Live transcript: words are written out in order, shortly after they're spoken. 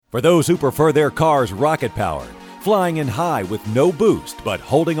For those who prefer their cars rocket-powered, flying in high with no boost but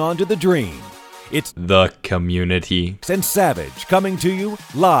holding on to the dream. It's The Community and Savage coming to you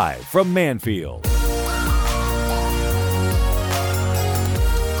live from Manfield.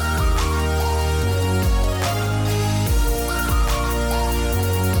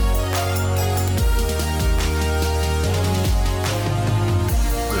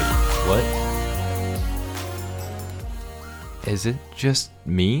 What? Is it just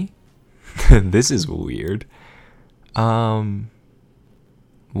me? This is weird. Whoa.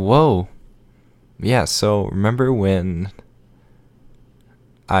 Yeah, so remember when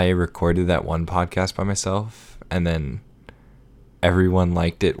I recorded that one podcast by myself and then everyone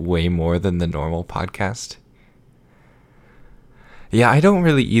liked it way more than the normal podcast? Yeah, I don't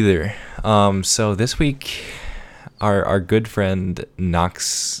really either. So this week, our good friend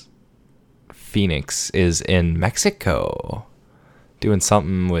Knox Phoenix is in Mexico doing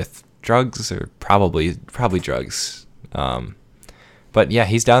something with drugs, or probably drugs. But yeah,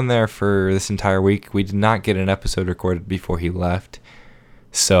 he's down there for this entire week. We did not get an episode recorded before he left,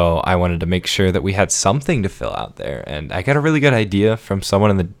 so I wanted to make sure that we had something to fill out there. And I got a really good idea from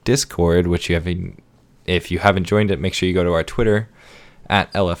someone in the Discord, which if you haven't joined it, make sure you go to our Twitter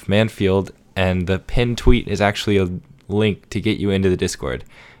at LF Manfield, and the pinned tweet is actually a link to get you into the Discord.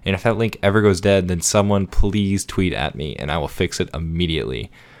 And if that link ever goes dead, then someone please tweet at me and I will fix it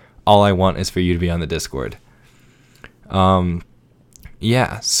immediately. All I want is for you to be on the Discord.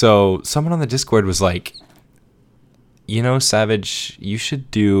 Yeah, so someone on the Discord was like, Savage, you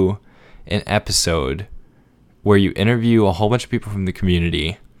should do an episode where you interview a whole bunch of people from the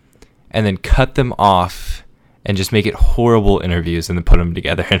community and then cut them off and just make it horrible interviews and then put them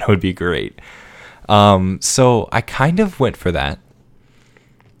together, and it would be great. So I kind of went for that,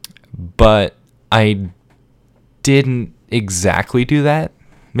 but I didn't exactly do that.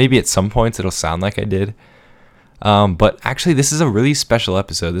 Maybe at some points it'll sound like I did. But actually, this is a really special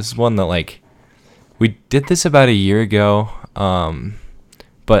episode. This is one that, we did this about a year ago.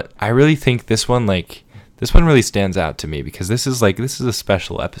 But I really think this one really stands out to me because this is a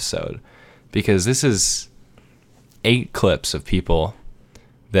special episode, because this is 8 clips of people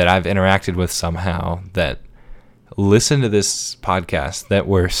that I've interacted with somehow that listen to this podcast, that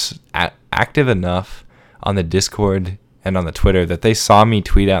were active enough on the Discord and on the Twitter that they saw me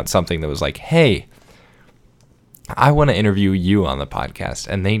tweet out something that was like, hey, I want to interview you on the podcast.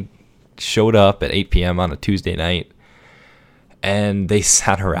 And they showed up at 8 p.m. on a Tuesday night, and they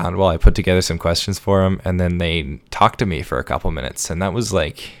sat around while I put together some questions for them, and then they talked to me for a couple minutes, and that was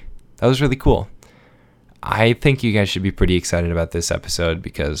really cool. I think you guys should be pretty excited about this episode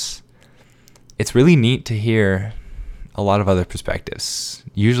because it's really neat to hear a lot of other perspectives.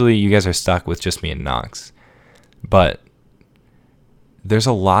 Usually you guys are stuck with just me and Knox, but there's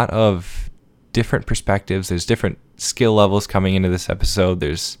a lot of different perspectives. There's different skill levels coming into this episode.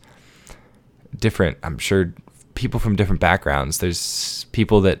 There's different, I'm sure, people from different backgrounds. There's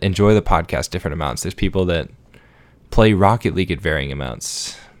people that enjoy the podcast different amounts. There's people that play Rocket League at varying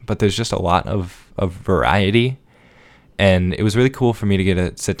amounts. But there's just a lot of variety. And it was really cool for me to get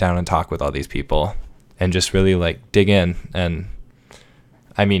to sit down and talk with all these people and just really dig in. And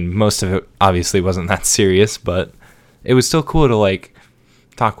I mean, most of it obviously wasn't that serious, but it was still cool to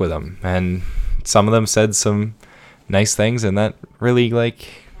talk with them. And some of them said some nice things, and that really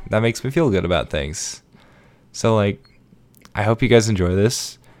that makes me feel good about things. So I hope you guys enjoy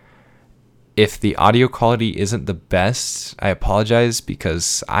this. If the audio quality isn't the best, I apologize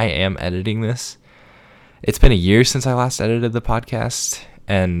because I am editing this. It's been a year since I last edited the podcast,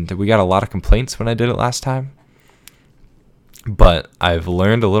 and we got a lot of complaints when I did it last time. But I've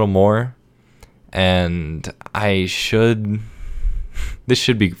learned a little more, and this should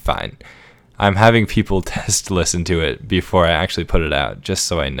be fine. I'm having people listen to it before I actually put it out, just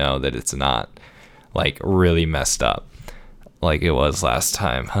so I know that it's not really messed up like it was last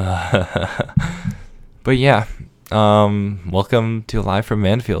time. But yeah, welcome to Live from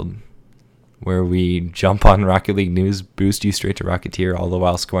Manfield, where we jump on Rocket League news, boost you straight to Rocketeer, all the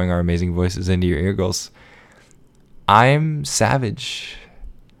while scoring our amazing voices into your eargoles. I'm Savage,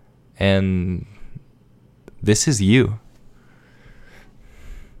 and this is you.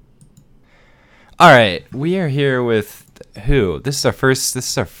 All right, we are here with who? This is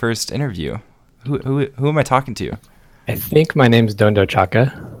our first interview. Who am I talking to? I think my name's Dondo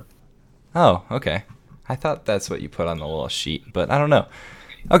Chaka. Oh, okay. I thought that's what you put on the little sheet, but I don't know.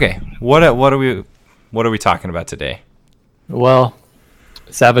 Okay, what are we talking about today? Well,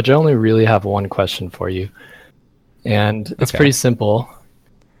 Savage, I only really have one question for you, and it's pretty simple.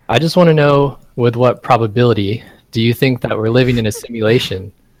 I just want to know, with what probability do you think that we're living in a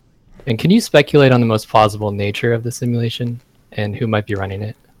simulation And can you speculate on the most plausible nature of the simulation and who might be running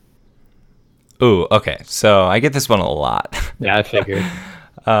it? Ooh, okay. So I get this one a lot. Yeah, I figured.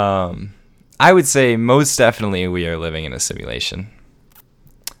 I would say most definitely we are living in a simulation.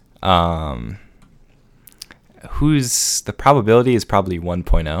 The probability is probably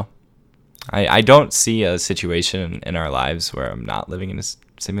 1.0. I don't see a situation in our lives where I'm not living in a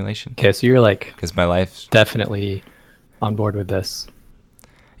simulation. Okay, so you're like Because my life, definitely on board with this.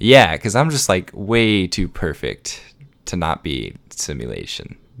 yeah, because I'm just like way too perfect to not be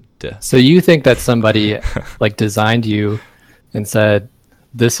simulation. Duh. So you think that somebody like designed you and said,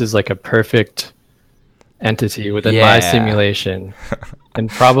 this is like a perfect entity within my Yeah. simulation, and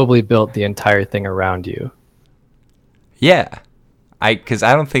probably built the entire thing around you. Yeah, because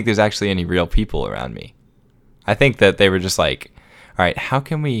I don't think there's actually any real people around me. I think that they were just like, all right, how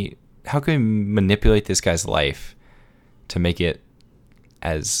can we manipulate this guy's life to make it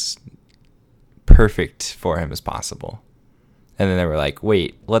as perfect for him as possible? And then they were like,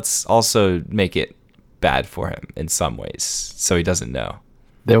 wait, let's also make it bad for him in some ways so he doesn't know.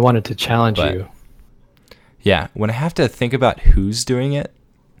 They wanted to challenge But- you. Yeah, when I have to think about who's doing it,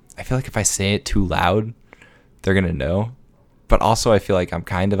 I feel like if I say it too loud, they're going to know. But also I feel like I'm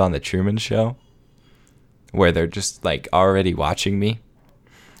kind of on the Truman Show where they're just like already watching me.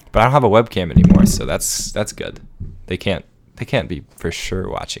 But I don't have a webcam anymore, so that's good. They can't be for sure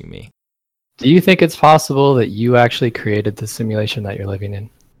watching me. Do you think it's possible that you actually created the simulation that you're living in?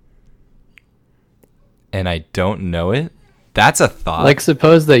 And I don't know it? That's a thought. Like,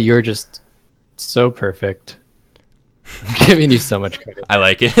 suppose that you're just so perfect. I'm giving you so much credit. I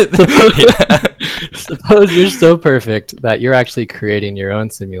like it. Yeah. Suppose you're so perfect that you're actually creating your own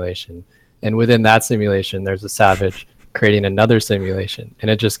simulation. And within that simulation, there's a savage creating another simulation. And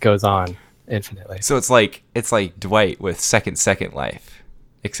it just goes on infinitely. So it's like Dwight with Second Life,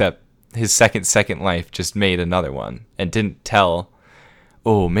 except his second life just made another one and didn't tell.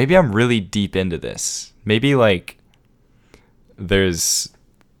 Oh, maybe I'm really deep into this. Maybe like there's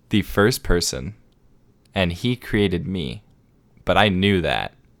the first person and he created me, but I knew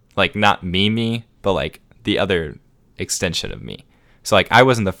that. Like not me, but like the other extension of me. So like I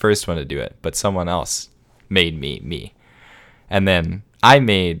wasn't the first one to do it, but someone else made me. And then I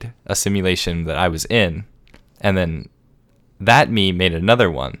made a simulation that I was in, and then that me made another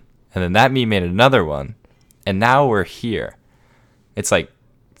one, and then that me made another one, and now we're here. It's like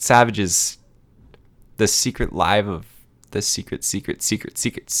Savage's the secret life of the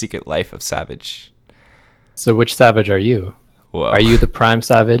secret life of Savage. So which savage are you? Whoa. Are you the prime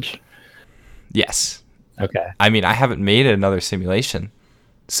savage? Yes. Okay. I mean, I haven't made another simulation,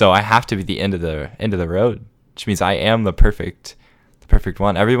 so I have to be the end of the road, which means I am the perfect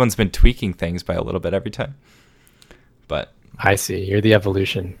one. Everyone's been tweaking things by a little bit every time, but I see. You're the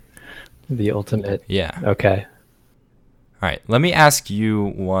evolution. The ultimate. yeah. Okay. All right, let me ask you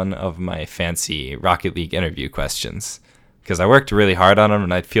one of my fancy Rocket League interview questions, because I worked really hard on them,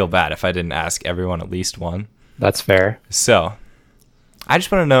 and I'd feel bad if I didn't ask everyone at least one. That's fair. So, I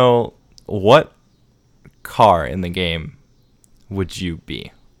just want to know, what car in the game would you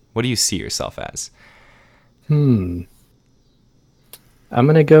be? What do you see yourself as? I'm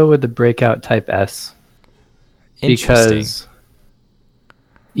going to go with the Breakout Type S. Interesting. Because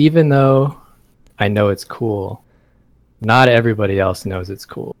even though I know it's cool, not everybody else knows it's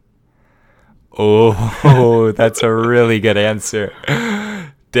cool. Oh, that's a really good answer.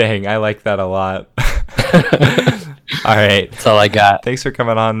 Dang, I like that a lot. All right. That's all I got. Thanks for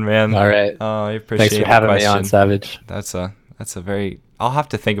coming on, man. All right. I appreciate Thanks for the having me on, question. Savage. That's a very. I'll have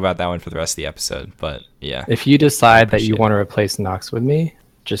to think about that one for the rest of the episode, but yeah. If you decide that you Appreciate it. want to replace Nox with me,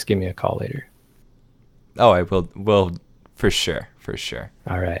 just give me a call later. Oh, I will for sure.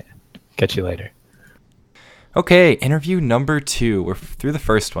 All right. Catch you later. Okay, interview number 2. We're through the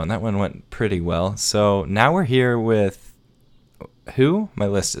first one. That one went pretty well. So now we're here with who? My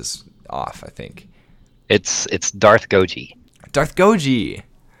list is off, I think. It's Darth Goji. Darth Goji.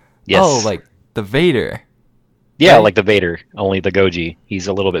 Yes. Oh, like the Vader. yeah, right? like the Vader, only the Goji. He's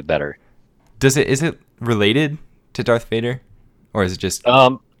a little bit better. Is it related to Darth Vader, or is it just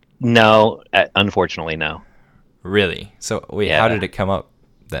No, unfortunately, no. really? So wait, Yeah. how did it come up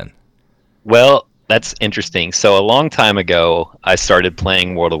then? Well, that's interesting. So a long time ago, I started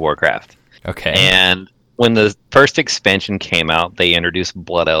playing World of Warcraft. Okay. And when the first expansion came out, they introduced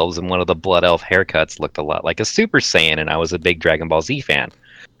Blood Elves, and one of the Blood Elf haircuts looked a lot like a Super Saiyan, and I was a big Dragon Ball Z fan.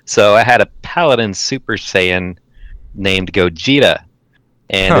 So I had a Paladin Super Saiyan named Gogeta,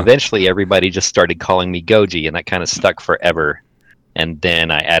 and eventually everybody just started calling me Goji, and that kind of stuck forever. And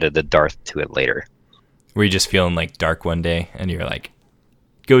then I added the Darth to it later. Were you just feeling like dark one day, and you're like,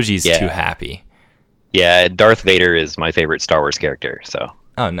 Goji's Yeah. too happy. Yeah, Darth Vader is my favorite Star Wars character. So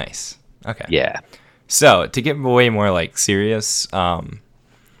Oh, nice. Okay. yeah. So to get way more like serious,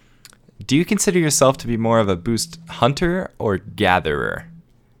 do you consider yourself to be more of a boost hunter or gatherer?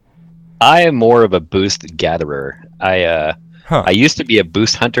 I am more of a boost gatherer. Huh. I used to be a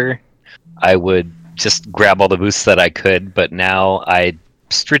boost hunter. I would just grab all the boosts that I could, but now I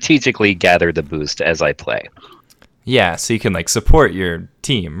strategically gather the boost as I play. Yeah, so you can like support your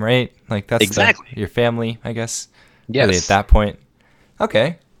team, right? Like that's Exactly. your family, I guess. Yes. Really at that point.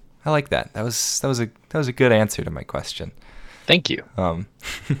 Okay. I like that. That was a good answer to my question. Thank you.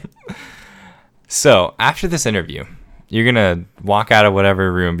 So after this interview, you're gonna walk out of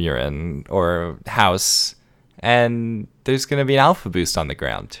whatever room you're in or house, and there's gonna be an alpha boost on the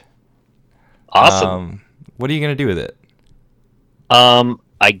ground. Awesome. What are you gonna do with it?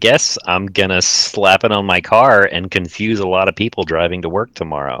 I guess I'm gonna slap it on my car and confuse a lot of people driving to work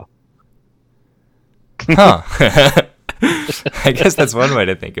tomorrow. Huh. I guess that's one way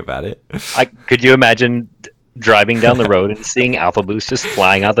to think about it. Could you imagine driving down the road and seeing Alpha Boost just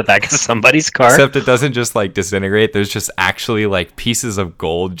flying out the back of somebody's car? Except it doesn't just like disintegrate. There's just actually like pieces of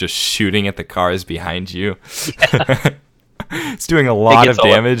gold just shooting at the cars behind you. It's doing a lot of gets all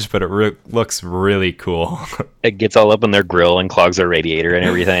up- damage, but it looks really cool. It gets all up in their grill and clogs their radiator and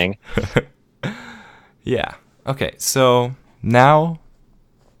everything. Yeah. Okay. So now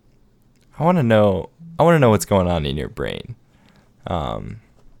I want to know what's going on in your brain.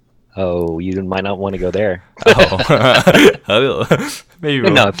 Oh, you might not want to go there. Maybe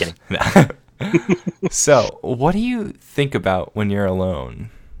No, I'm kidding. So, what do you think about when you're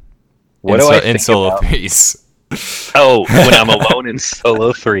alone? What do I in think solo about? threes? Oh, when I'm alone in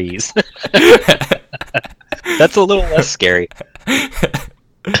solo threes. That's a little less scary.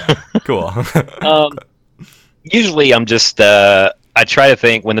 Cool. Usually I'm just I try to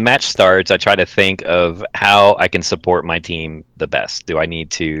think when the match starts, I try to think of how I can support my team the best. Do I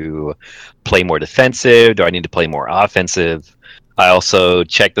need to play more defensive? Do I need to play more offensive? I also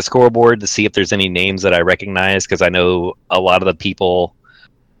check the scoreboard to see if there's any names that I recognize because I know a lot of the people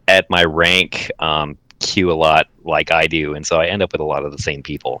at my rank queue a lot like I do, and so I end up with a lot of the same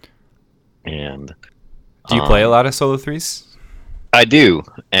people. And Do you play a lot of solo threes? I do,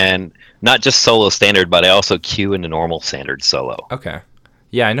 and not just solo standard, but I also queue into normal standard solo. Okay.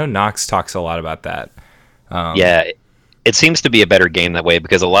 Yeah, I know Nox talks a lot about that. Yeah, it seems to be a better game that way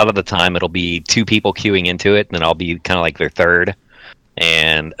because a lot of the time it'll be two people queuing into it, and then I'll be kind of like their third.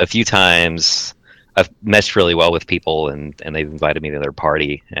 And a few times I've meshed really well with people, and they've invited me to their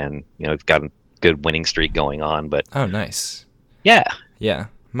party, and we've got a good winning streak going on. But Oh, nice. yeah, Yeah.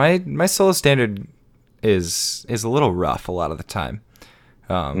 My solo standard is a little rough a lot of the time.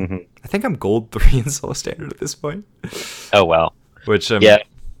 I think I'm gold 3 in solo standard at this point. oh wow, Which yeah.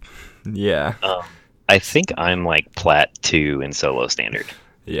 yeah. I think I'm like plat 2 in solo standard.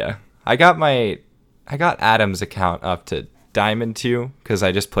 Yeah. I got Adam's account up to diamond 2 cuz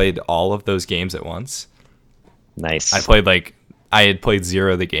I just played all of those games at once. Nice. I had played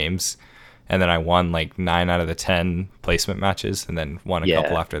 0 of the games and then I won like 9 out of the 10 placement matches and then won a Yeah.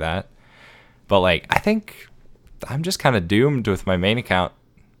 couple after that. But like I think I'm just kind of doomed with my main account.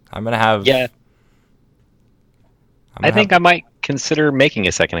 I'm going to have Yeah. I think I might consider making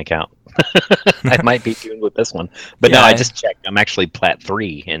a second account. I might be doomed with this one, but no, Yeah, I just checked. I'm actually plat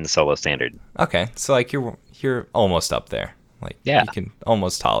 3 in solo standard. Okay. So like you're almost up there. Like Yeah. you can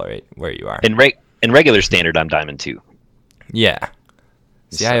almost tolerate where you are. In regular standard, I'm diamond 2. Yeah.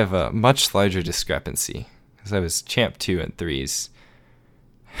 See, I So- have a much larger discrepancy because I was champ 2 and 3s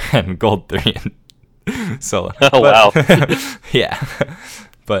and gold 3 and solo. Oh, wow. Yeah.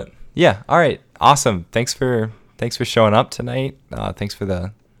 But yeah, all right. Awesome. Thanks for showing up tonight. Thanks for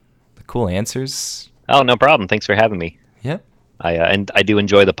the cool answers. Oh, no problem. Thanks for having me. Yep. And I do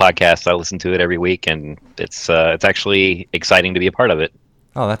enjoy the podcast. I listen to it every week, and it's actually exciting to be a part of it.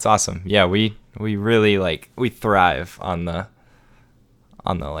 Oh, that's awesome. Yeah, we really we thrive on the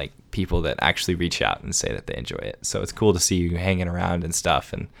like people that actually reach out and say that they enjoy it. So it's cool to see you hanging around and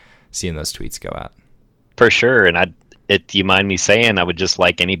stuff and seeing those tweets go out. For sure. And do you mind me saying, I would just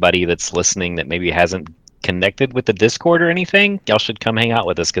like anybody that's listening that maybe hasn't connected with the Discord or anything, y'all should come hang out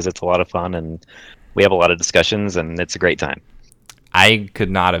with us because it's a lot of fun and we have a lot of discussions and it's a great time. I could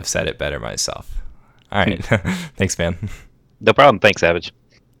not have said it better myself. All right. Thanks, man. No problem. Thanks, Savage.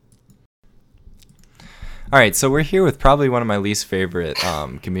 All right, so we're here with probably one of my least favorite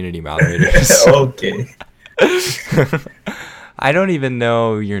community moderators. Okay. I don't even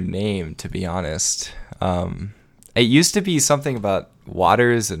know your name, to be honest. It used to be something about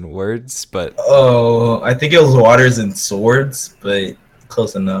waters and words, but Oh, I think it was Waters and Swords, but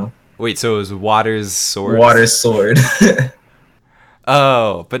close enough. Wait, so it was Water's Sword? Water Sword.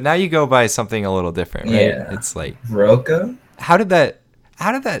 Oh, but now you go by something a little different, right? Yeah. It's like, Roka? how did that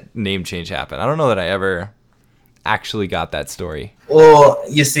name change happen? I don't know that I ever actually got that story. Well,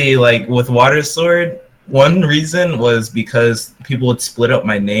 you see, like with Water Sword, one reason was because people would split up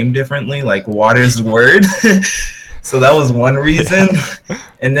my name differently, like Water's Word. So that was one reason.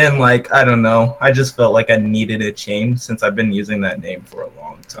 And then, like, I don't know, I just felt like I needed a change since I've been using that name for a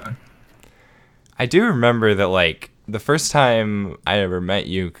long time. I do remember that, like, the first time I ever met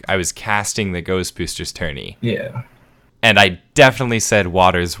you, I was casting the Ghost Boosters tourney. Yeah. And I definitely said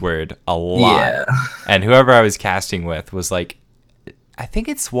Water's Word a lot. Yeah. And whoever I was casting with was like, I think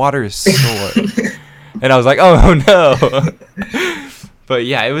it's Water's Sword. And I was like, oh no. But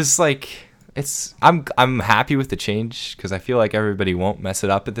yeah, it was like, I'm happy with the change because I feel like everybody won't mess it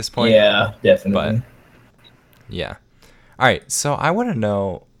up at this point. Yeah, definitely. But yeah. All right. So I want to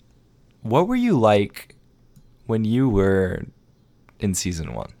know, what were you like when you were in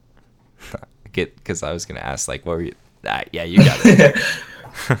season 1? Because I was gonna ask, like, what were you? Yeah, you got it.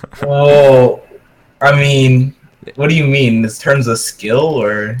 Well, I mean, what do you mean? In terms of skill,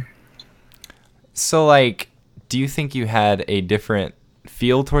 or? So, like, do you think you had a different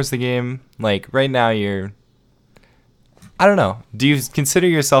feel towards the game? Like, right now I don't know. Do you consider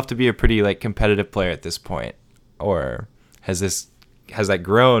yourself to be a pretty, like, competitive player at this point? Or has that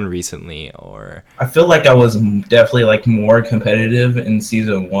grown recently, or? I feel like I was definitely like more competitive in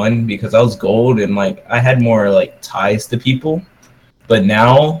season 1 because I was gold and like I had more like ties to people. But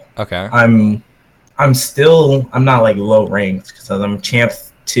now, Okay. I'm not like low ranked because I'm champ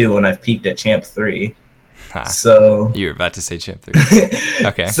 2 and I've peaked at champ 3. Ha, So you were about to say champ 3.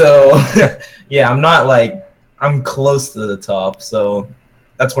 Okay. So yeah, I'm close to the top. So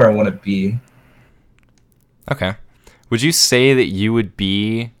that's where I want to be. Okay. Would you say that you would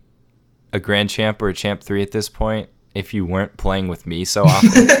be a grand champ or a champ 3 at this point if you weren't playing with me so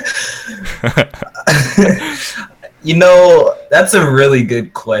often? You know, that's a really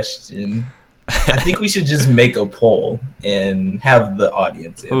good question. I think we should just make a poll and have the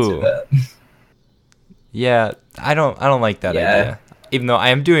audience answer Ooh. that. Yeah, I don't like that Yeah. idea. Even though I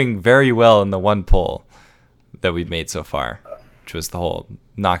am doing very well in the one poll that we've made so far, which was the whole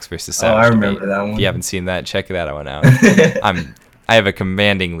Nox versus Oh, Savage I remember debate. that one. If you haven't seen that, check that one out. I have a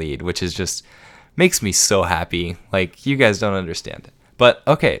commanding lead, which is just makes me so happy. Like, you guys don't understand it. But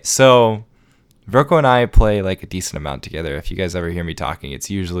okay, so Virko and I play like a decent amount together. If you guys ever hear me talking, it's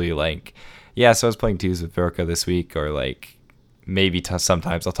usually like, yeah, so I was playing twos with Virko this week, or like maybe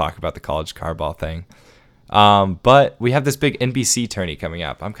sometimes I'll talk about the college carball thing. But we have this big NBC tourney coming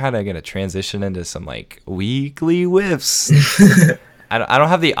up. I'm kind of going to transition into some like weekly whiffs. I don't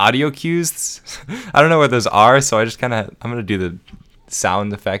have the audio cues. I don't know where those are, so I'm going to do the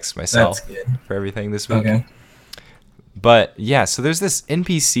sound effects myself That's good. for everything this week. Okay. But yeah, so there's this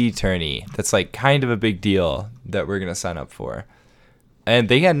NPC tourney that's like kind of a big deal that we're going to sign up for. And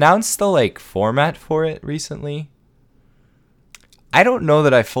they announced the like format for it recently. I don't know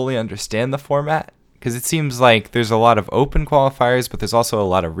that I fully understand the format, because it seems like there's a lot of open qualifiers, but there's also a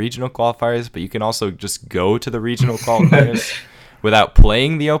lot of regional qualifiers, but you can also just go to the regional qualifiers without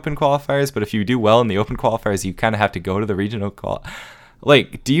playing the open qualifiers. But if you do well in the open qualifiers, you kind of have to go to the regional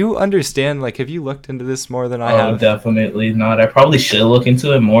Like, do you understand? Like, have you looked into this more than I Oh, have? definitely not. I probably should look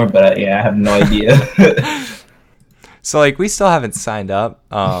into it more, but yeah, I have no idea. So, like, we still haven't signed up.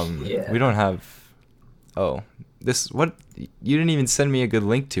 Yeah. We don't have. Oh, what? You didn't even send me a good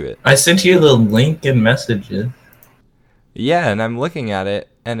link to it. I sent you the link in messages. Yeah, and I'm looking at it,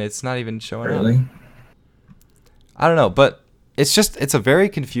 and it's not even showing up. Really? I don't know, but it's a very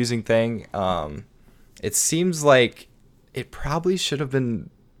confusing thing. It seems like it probably should have been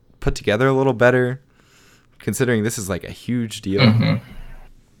put together a little better, considering this is like a huge deal.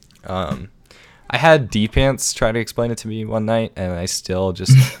 Mm-hmm. I had D-Pants try to explain it to me one night, and I still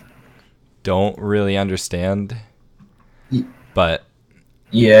just don't really understand. But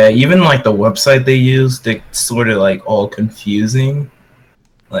Yeah, even like the website they used, it's sort of like all confusing.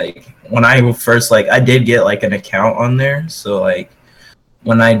 Like when I first I did get like an account on there, so like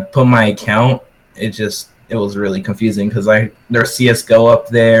when I put my account, it was really confusing because there's CS:GO up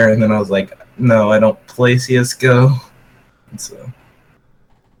there, and then I was like, no, I don't play CS:GO. And so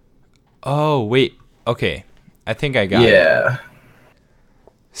oh wait, okay, I think I got it. yeah,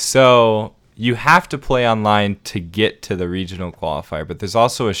 So you have to play online to get to the regional qualifier, but there's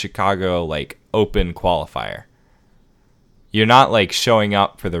also a Chicago like open qualifier. You're not like showing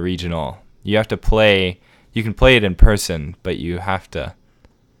up for the regional. You have to play. You can play it in person, but you have to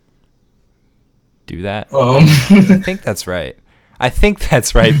do that. I think that's right. I think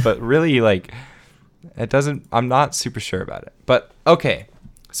that's right, but really, like, it doesn't. I'm not super sure about it. But okay,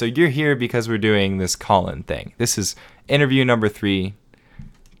 so you're here because we're doing this call-in thing. This is interview number 3,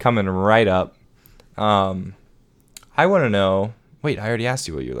 coming right up. I want to know. Wait, I already asked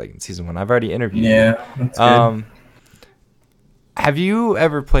you what you like in season 1. I've already interviewed you. Yeah, that's good. Have you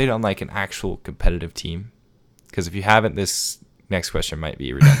ever played on like an actual competitive team? Because if you haven't, this next question might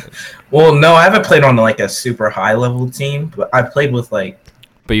be redundant. Well, no, I haven't played on like a super high level team, but I played with like.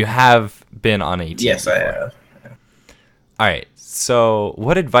 But you have been on a team. Yes, before. I have. All right. So,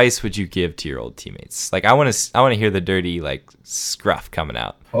 what advice would you give to your old teammates? Like, I want to hear the dirty like scruff coming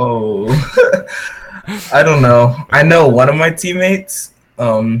out. Oh, I don't know. I know one of my teammates.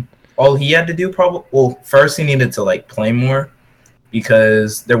 All he had to do first he needed to like play more,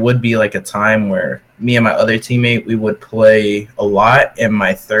 because there would be like a time where me and my other teammate, we would play a lot, and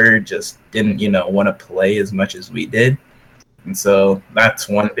my third just didn't, want to play as much as we did. And so that's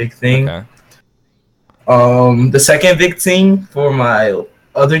one big thing. Okay. The second big thing for my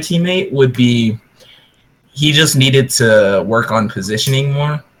other teammate would be he just needed to work on positioning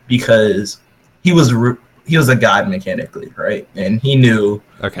more, because he was a god mechanically, right? And he knew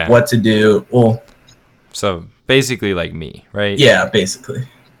what to do. Well, so basically like me, right? Yeah, basically.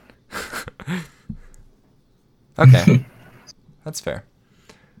 Okay. That's fair.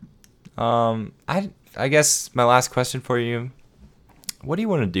 I guess my last question for you, what do you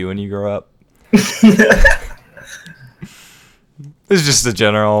want to do when you grow up? This is just a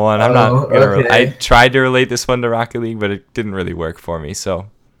general one. I'm not gonna I tried to relate this one to Rocket League, but it didn't really work for me. So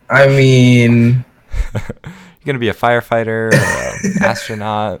I mean, you're gonna be a firefighter or an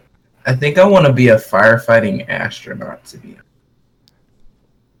astronaut? I think I want to be a firefighting astronaut, to be honest.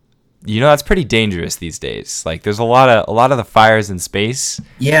 That's pretty dangerous these days. Like, there's a lot of the fires in space.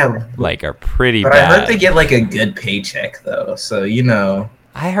 Yeah, like are pretty but bad. I heard they get like a good paycheck though, so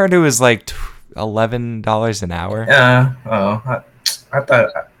I heard it was like $11 an hour. I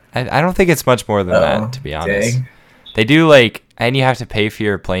thought. I don't think it's much more than that, to be honest. Dang. They do and you have to pay for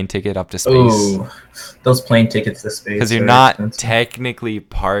your plane ticket up to space. Ooh, those plane tickets to space. Because you're not technically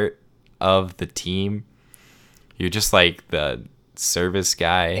part of the team. You're just like the service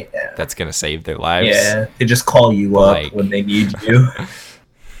guy that's gonna save their lives. Yeah, they just call you up when they need you.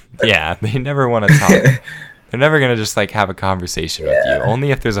 Yeah, they never want to talk. They're never gonna just have a conversation with you.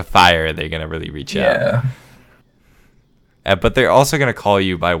 Only if there's a fire, they're gonna really reach out. But they're also gonna call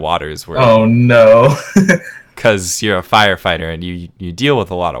you by Water's word. Oh no! Because you're a firefighter and you deal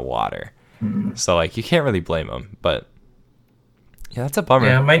with a lot of water, so you can't really blame them. But yeah, that's a bummer.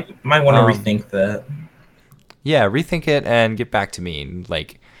 Yeah, might want to rethink that. Yeah, rethink it and get back to me in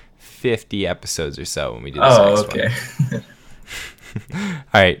 50 episodes or so when we do this next one.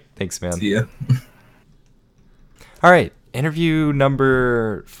 All right, thanks, man. See ya. All right, interview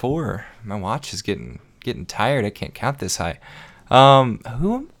number 4. My watch is getting tired. I can't count this high.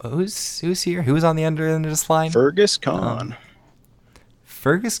 Who's here? Who's on the end of this line? Fergus Khan.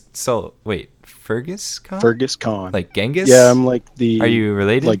 Fergus. So wait, Fergus Khan? Fergus Khan. Like Genghis? Yeah, I'm like the. Are you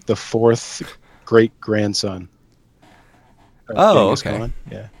related? Like the 4th great grandson. Oh, Genghis okay. Khan.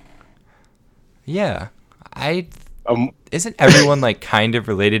 Yeah. Yeah, isn't everyone kind of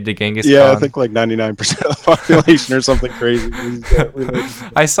related to Genghis Khan? Yeah, I think 99% of the population or something crazy.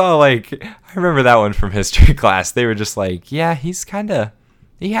 I saw I remember that one from history class. They were just yeah, he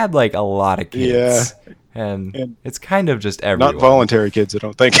had a lot of kids. Yeah. And it's kind of just everyone. Not voluntary kids, I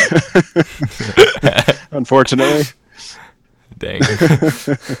don't think. Unfortunately. Dang.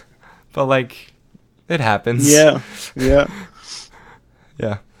 But it happens. Yeah. Yeah.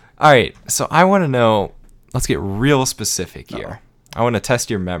 Yeah. All right. So I want to know. Let's get real specific here. I want to test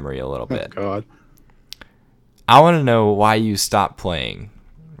your memory a little bit. Oh, God. I want to know why you stopped playing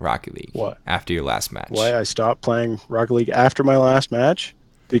Rocket League after your last match. Why I stopped playing Rocket League after my last match?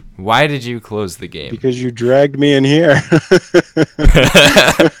 Why did you close the game? Because you dragged me in here.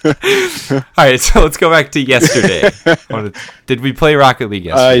 All right, so let's go back to yesterday. Did we play Rocket League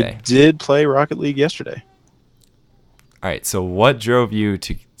yesterday? I did play Rocket League yesterday. All right, so what drove you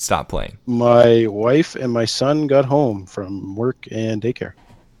to stop playing? My wife and my son got home from work and daycare.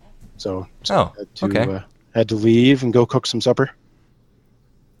 So had to leave and go cook some supper.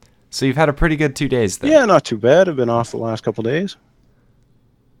 So you've had a pretty good 2 days then? Yeah, not too bad. I've been off the last couple days.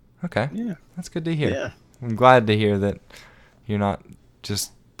 Okay. Yeah. That's good to hear. Yeah. I'm glad to hear that you're not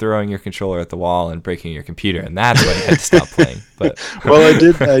just throwing your controller at the wall and breaking your computer, and that's why you had to stop playing. But well,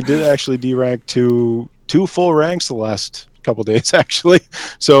 I did actually derank two full ranks the last couple days actually.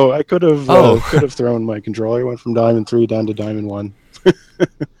 So I could have thrown my controller. Went from Diamond 3 down to Diamond 1.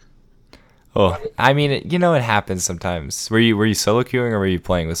 Oh, I mean, it happens sometimes. Were you solo queuing or were you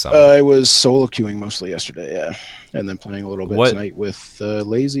playing with someone? I was solo queuing mostly yesterday, yeah, and then playing a little bit tonight with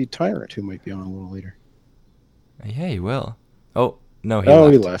Lazy Tyrant, who might be on a little later. Yeah, he will. Oh no,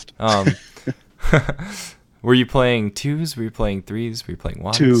 he left. Were you playing twos? Were you playing threes? Were you playing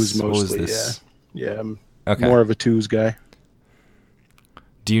ones? Twos mostly. Yeah. I'm okay. More of a twos guy.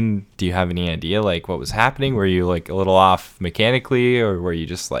 Do you have any idea like what was happening? Were you like a little off mechanically, or were you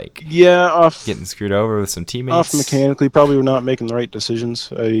just like off getting screwed over with some teammates? Off mechanically, probably not making the right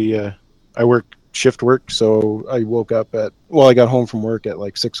decisions. I work shift work, so I woke up I got home from work at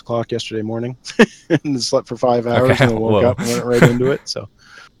like 6 o'clock yesterday morning, and slept for 5 hours, and then woke up and went right into it. So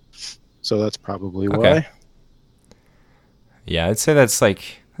that's probably why. Okay. Yeah, I'd say that's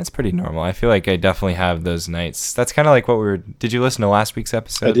pretty normal. I feel like I definitely have those nights. That's kind of like did you listen to last week's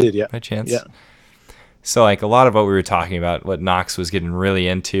episode? I did, yeah. By chance? Yeah. So like a lot of what we were talking about, what Knox was getting really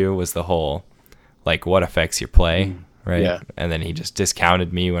into was the whole, like what affects your play, right? Yeah. And then he just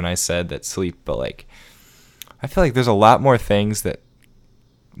discounted me when I said that sleep, but like, I feel like there's a lot more things that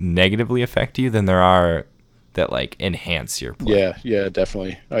negatively affect you than there are that like enhance your play. Yeah,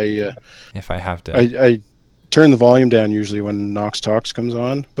 definitely. If I have to. I turn the volume down usually when Knox Talks comes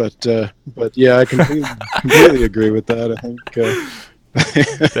on, but yeah, I completely agree with that. I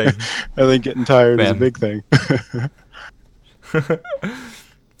think getting tired is a big thing.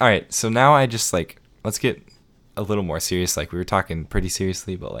 All right, so now I just let's get a little more serious. Like we were talking pretty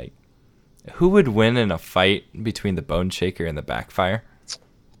seriously, but like, who would win in a fight between the Bone Shaker and the Backfire?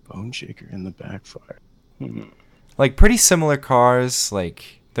 Bone Shaker and the Backfire. Like pretty similar cars.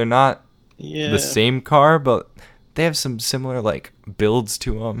 Like they're not the same car, but they have some similar like builds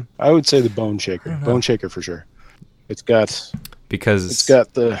to them. I would say the Bone Shaker. Bone Shaker for sure. It's got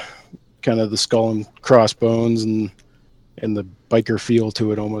the kind of the skull and crossbones and the biker feel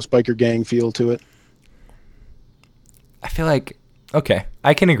to it, almost biker gang feel to it. I feel like okay,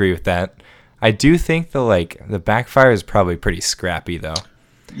 I can agree with that. I do think the Backfire is probably pretty scrappy though.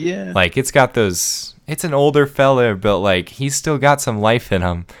 Yeah. Like it's got those. It's an older fella, but like he's still got some life in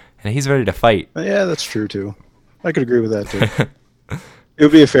him. And he's ready to fight. Yeah, that's true, too. I could agree with that, too. It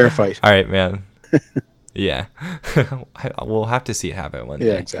would be a fair fight. All right, man. Yeah. We'll have to see it happen one day.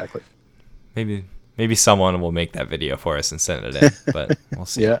 Yeah, exactly. Maybe someone will make that video for us and send it in, but we'll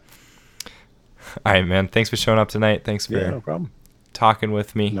see. Yeah. All right, man. Thanks for showing up tonight. Thanks for no problem. talking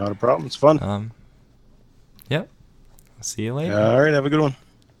with me. Not a problem. It's fun. Yep. I'll see you later. All right, have a good one.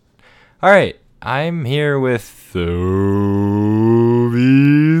 All right. I'm here with Obese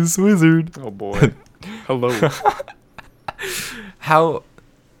Wizard. Oh boy. Hello.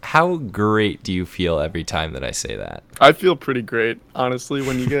 How great do you feel every time that I say that? I feel pretty great. Honestly,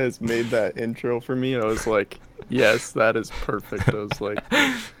 when you guys made that intro for me, I was like, yes, that is perfect. I was like,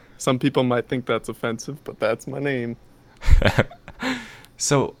 some people might think that's offensive, but that's my name.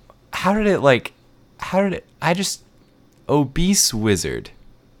 So Obese Wizard.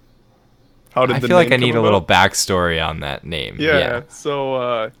 I feel like I need a little backstory on that name. Yeah.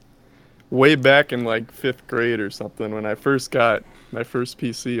 So, way back in like 5th grade or something, when I first got my first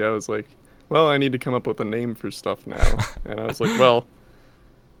PC, I was like, well, I need to come up with a name for stuff now. And I was like, well,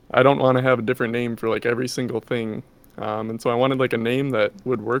 I don't want to have a different name for like every single thing. And so I wanted like a name that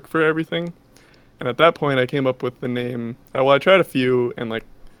would work for everything. And at that point, I came up with the name. I tried a few, and like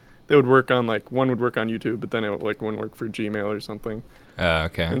they would work on one would work on YouTube, but then it wouldn't work for Gmail or something.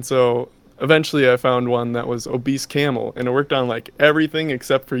 Okay. And so eventually I found one that was Obese Camel, and it worked on like everything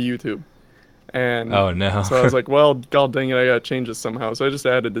except for YouTube. And oh no. So I was like, well, god dang it, I gotta change this somehow. So I just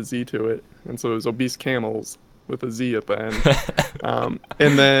added a Z to it, and so it was Obese Camels with a Z at the end.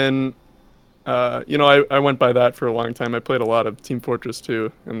 And then I went by that for a long time. I played a lot of Team Fortress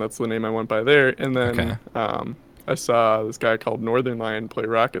 2, and that's the name I went by there. And then I saw this guy called Northern Lion play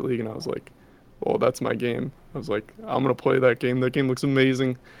Rocket League, and I was like, well, that's my game. I was like, I'm gonna play that game. That game looks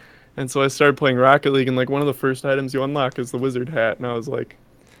amazing. And so I started playing Rocket League, and like one of the first items you unlock is the wizard hat, and I was like,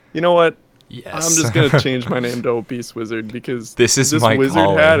 you know what? Yes. I'm just gonna change my name to Obese Wizard because this my wizard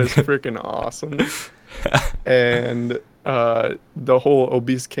calling. hat is freaking awesome. And the whole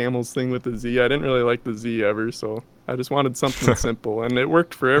Obese Camels thing with the Z, I didn't really like the Z ever, so I just wanted something simple, and it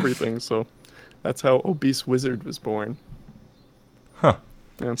worked for everything. So that's how Obese Wizard was born. Huh.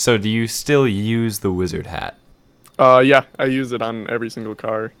 Yeah. So do you still use the wizard hat? Yeah, I use it on every single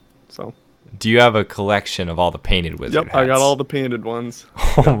car. So. Do you have a collection of all the painted wizard hats? Yep, I got all the painted ones.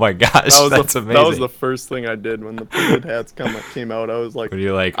 Oh my gosh, that's amazing. That was the first thing I did when the painted hats came out. I was like, were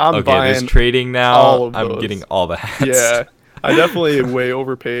you like, I'm okay, buying there's trading now, all of I'm those. getting all the hats. Yeah, I definitely way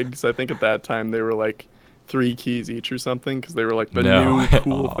overpaid because I think at that time they were like 3 keys each or something because they were like the No. new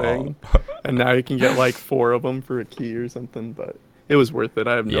cool thing, and now you can get like 4 of them for a key or something. But it was worth it.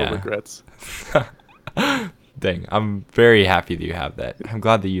 I have no Yeah. regrets. Dang, I'm very happy that you have that. I'm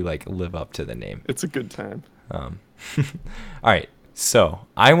glad that you like live up to the name. It's a good time. All right, so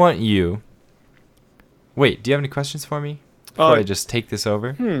I want you. Wait, do you have any questions for me before I just take this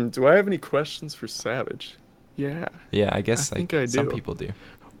over? Do I have any questions for Savage? Yeah. Yeah, I guess I think like I some do. people do.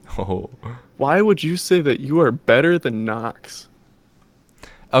 Oh. Why would you say that you are better than Nox?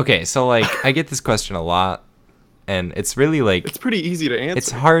 Okay, so like I get this question a lot, and it's really like It's pretty easy to answer.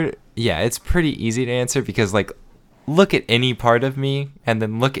 it's hard. Yeah, it's pretty easy to answer because like look at any part of me and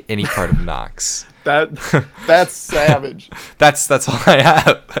then look at any part of Nox. That's savage. That's all I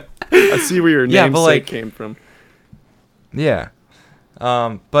have. I see where your Yeah, but, namesake like- came from. Yeah.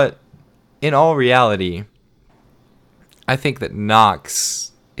 But in all reality, I think that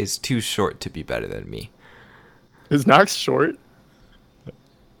Nox is too short to be better than me. Is Nox short?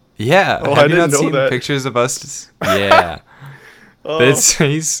 Yeah. Oh, I Have you didn't not know seen that. pictures of us? Yeah. Oh, But it's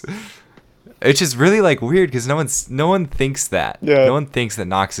just really like weird because no one thinks that. Yeah. No one thinks that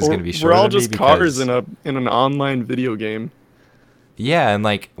Nox is going to be shorter We're all than me just cars because- in an online video game. Yeah, and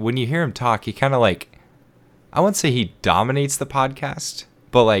like when you hear him talk, he kind of like, I wouldn't say he dominates the podcast,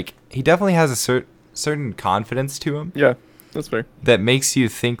 but like he definitely has a certain confidence to him Yeah, that's fair. that makes you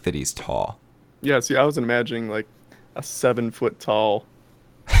think that he's tall. Yeah, see, I was imagining like a 7-foot tall,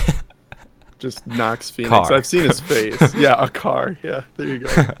 just Nox Phoenix. Car. I've seen his face. Yeah, a car. Yeah, there you go.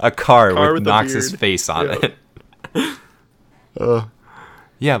 A car, Car with with a Nox's beard. face on Yeah. it.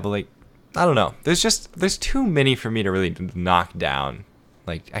 Yeah, but like, I don't know. There's too many for me to really knock down.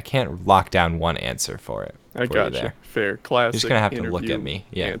 Like, I can't lock down one answer for it. I for got you you. there. Fair. Classic. gonna have to look interview at me.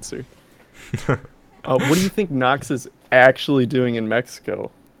 Yeah. Answer. What do you think Nox is actually doing in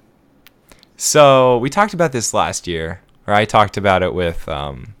Mexico? So we talked about this last year, or I talked about it with.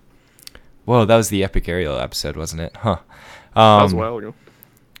 Whoa, that was the Epic Aerial episode, wasn't it? Huh. That was a while ago.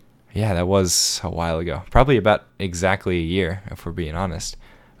 Yeah, that was a while ago. Probably about exactly a year, if we're being honest.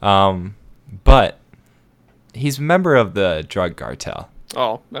 But he's a member of the drug cartel.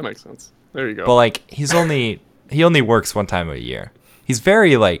 Oh, that makes sense. There you go. But like he only works one time a year. He's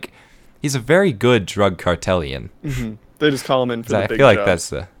a very good drug cartelian. They just call him in for the I big feel like jobs. that's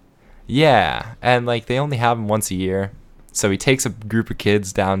the yeah, and like they only have him once a year. So he takes a group of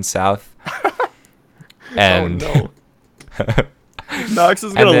kids down south. And Oh no. Nox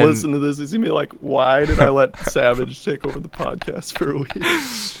is gonna then- listen to this. He's gonna be like, "Why did I let Savage take over the podcast for a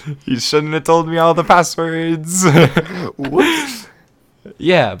week?" you shouldn't have told me all the passwords. Whoops.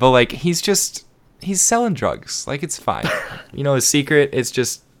 Yeah, but like he's selling drugs. Like it's fine. You know, his secret is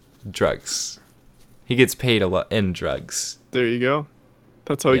just drugs. He gets paid a lot in drugs. There you go.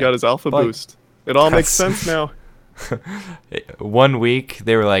 That's how he Yeah. got his alpha But boost. It all makes that's- sense now. 1 week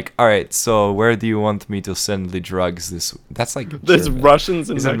they were like, "All right, so where do you want me to send the drugs this?" That's like There's German. Russians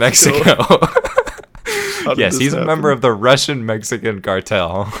in He's in Mexico. Mexico. How did Yes, this he's a happen? member of the Russian Mexican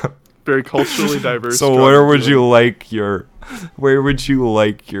cartel. Very culturally diverse. So drug where would dealer. you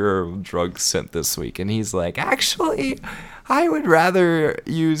like your drugs sent this week? And he's like, actually, I would rather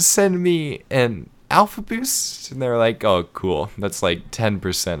you send me an Alpha Boost. And they're like, oh, cool. That's like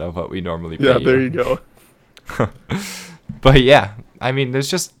 10% of what we normally pay Yeah, there you go. But yeah, I mean,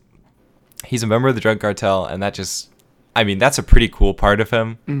 he's a member of the drug cartel, and that's a pretty cool part of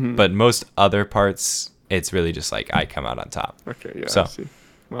him. Mm-hmm. But most other parts, it's really just like I come out on top. Okay, yeah. So, I see.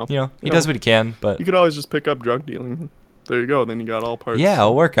 Well, You know, he does what he can, but You could always just pick up drug dealing. There you go. Then you got all parts. yeah,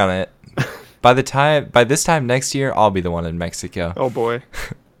 I'll work on it. By this time next year, I'll be the one in Mexico. Oh boy.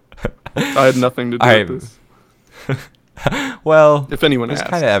 I had nothing to do I- with this. Well, If anyone there's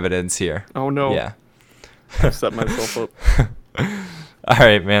asked. kind of evidence here. Oh no. Yeah. I've set myself up. All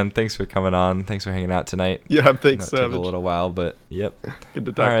right, man. Thanks for coming on. Thanks for hanging out tonight. Yeah, That thanks, took a Savage. little while, but yep. Good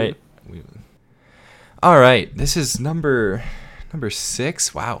to talk All to right. you. All right. This is number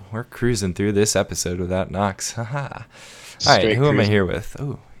 6. Wow, we're cruising through this episode without Nox. Haha. All right, Straight who am I cruising. here with?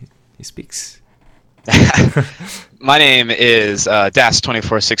 Oh, he speaks. My name is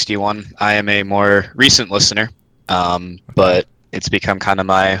Das2461. I am a more recent listener, but it's become kind of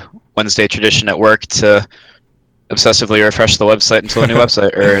my Wednesday tradition at work to obsessively refresh the website until a new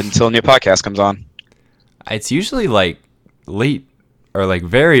website or until a new podcast comes on. It's usually like late or like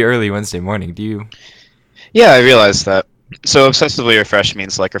very early Wednesday morning. Do you? Yeah, I realized that. So obsessively refresh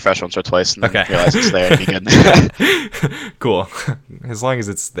means like refresh once or twice and then Okay. realize it's there and be good. Cool. As long as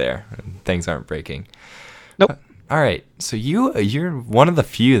it's there and things aren't breaking. Nope. All right. So you're one of the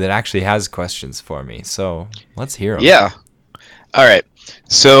few that actually has questions for me. So let's hear them. Yeah. All right.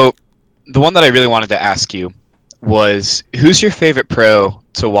 So the one that I really wanted to ask you was, who's your favorite pro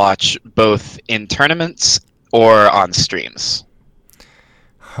to watch both in tournaments or on streams?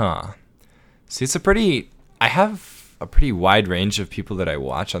 Huh. See, I have a pretty wide range of people that I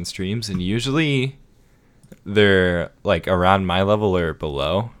watch on streams, and usually they're like around my level or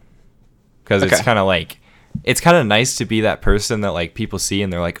below. Because it's kind of like, it's kind of nice to be that person that like people see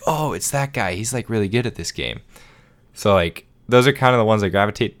and they're like, oh, it's that guy. He's like really good at this game. So like, those are kind of the ones I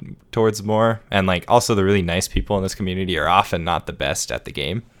gravitate towards more. And like, also the really nice people in this community are often not the best at the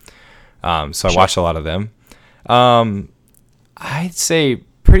game. So I watch a lot of them. I'd say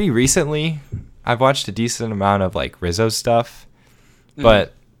pretty recently, I've watched a decent amount of like Rizzo stuff,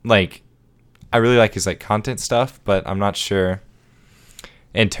 but like, I really like his like content stuff, but I'm not sure.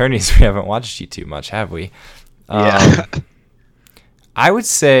 In tourneys, we haven't watched you too much, have we? Yeah. I would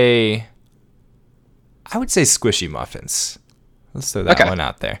say Squishy Muffins. Let's throw that one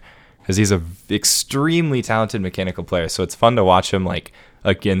out there, because he's a extremely talented mechanical player. So it's fun to watch him like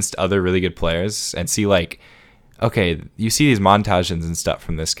against other really good players and see like, okay, you see these montages and stuff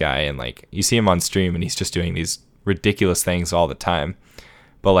from this guy, and like you see him on stream and he's just doing these ridiculous things all the time.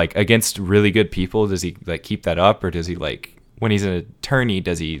 But like against really good people, does he like keep that up, or does he like when he's in a tourney,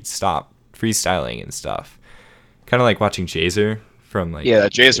 does he stop freestyling and stuff? Kind of like watching Jazer from like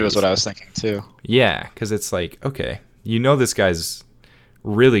Jazer was what I was thinking too. Yeah, because it's like, okay, you know this guy's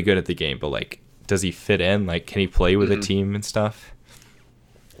really good at the game, but like, does he fit in? Like, can he play with a team and stuff?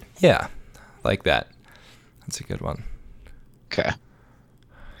 Yeah, like that. That's a good one. Okay.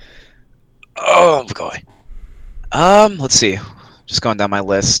 Oh boy. Let's see. Just going down my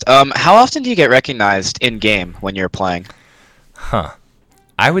list. How often do you get recognized in game when you're playing? Huh.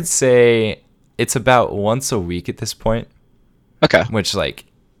 I would say it's about once a week at this point. Okay. Which like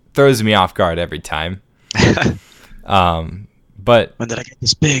throws me off guard every time. But when did I get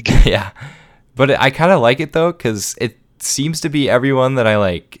this big? Yeah. But I kind of like it though, because it seems to be everyone that I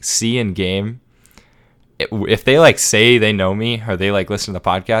like see in game. If they like say they know me or they like listen to the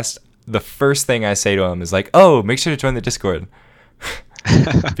podcast, the first thing I say to them is like, oh, make sure to join the Discord.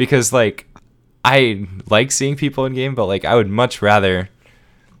 Because like I like seeing people in game, but like I would much rather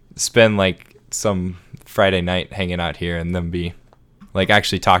spend like some Friday night hanging out here and them be like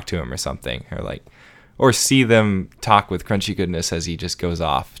actually talk to him or something, or see them talk with Crunchy Goodness as he just goes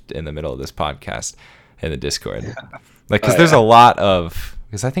off in the middle of this podcast in the Discord. Like, because there's a lot of,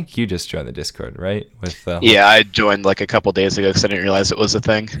 because I think you just joined the Discord, right? With yeah, I joined like a couple days ago because I didn't realize it was a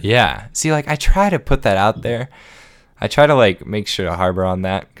thing. Yeah. See, like I try to put that out there. I try to like make sure to harbor on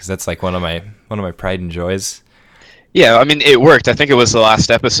that, because that's like one of my pride and joys. Yeah, I mean, it worked. I think it was the last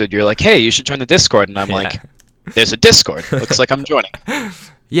episode. You're like, hey, you should join the Discord. And I'm like, there's a Discord. Looks like I'm joining.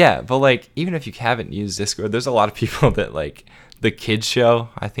 Yeah, but like, even if you haven't used Discord, there's a lot of people that like the Kid Show.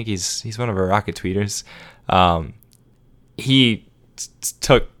 I think he's one of our Rocket tweeters. He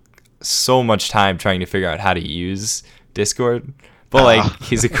took so much time trying to figure out how to use Discord. But like,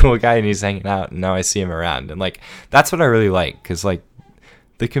 he's a cool guy and he's hanging out, and now I see him around. And like, that's what I really like, because like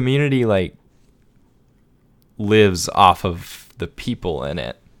the community like lives off of the people in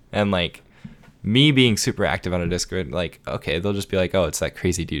it. And like me being super active on a Discord, like, okay, they'll just be like, oh, it's that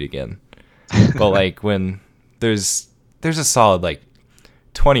crazy dude again. But like when there's a solid like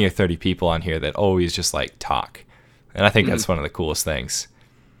 20 or 30 people on here that always just like talk. And I think that's one of the coolest things.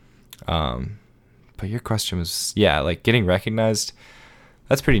 But your question was, yeah, like getting recognized.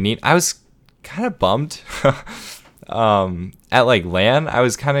 That's pretty neat. I was kind of bummed at like LAN. I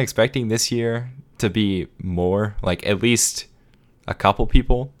was kind of expecting this year to be more, like at least a couple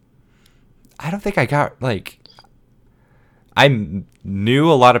people. I don't think I got like, I knew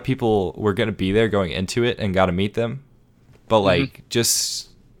a lot of people were going to be there going into it and got to meet them. But like, just,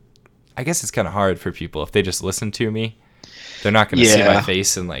 I guess it's kind of hard for people if they just listen to me. They're not going to see my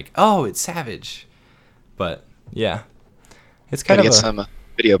face and like, oh, it's Savage. But yeah, it's kind of get some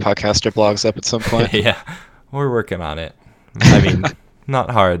video podcaster blogs up at some point. Yeah, we're working on it. I mean, not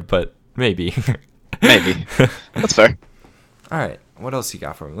hard, but maybe. Maybe. That's fair. All right, what else you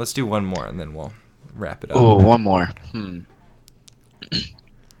got for me? Let's do one more and then we'll wrap it up. Oh, one more.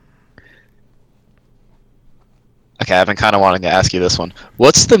 Okay, I've been kind of wanting to ask you this one.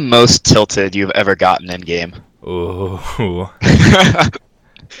 What's the most tilted you've ever gotten in game? Ooh.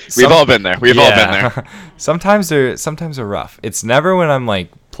 We've all been there. We've all been there. Sometimes they're rough. It's never when I'm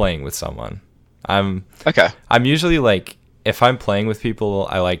like playing with someone. I'm usually like, if I'm playing with people,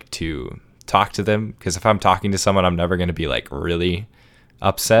 I like to talk to them, because if I'm talking to someone, I'm never going to be like really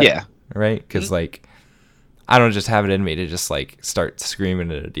upset. Yeah. Right? Because like, I don't just have it in me to just like start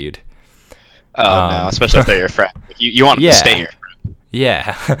screaming at a dude. Oh no, especially if they're your friend. You want them to stay your friend.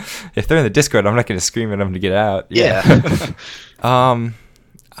 Yeah. If they're in the Discord, I'm not going to scream at them to get out. Yeah. I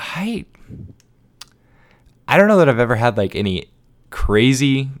don't know that I've ever had like any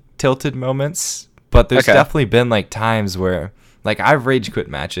crazy tilted moments, but there's Okay. definitely been like times where like I've rage quit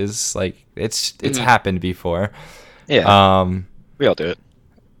matches. Like it's happened before. Yeah. We all do it.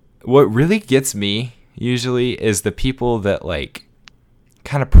 What really gets me usually is the people that like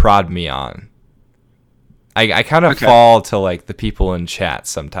kind of prod me on. I kind of Okay. fall to like the people in chat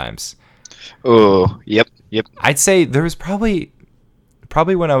sometimes. Oh, yep. I'd say there was probably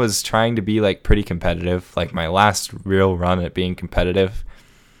when I was trying to be like pretty competitive, like my last real run at being competitive.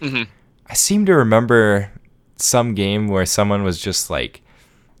 Mhm. I seem to remember some game where someone was just like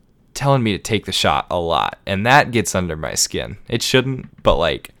telling me to take the shot a lot, and that gets under my skin. It shouldn't, but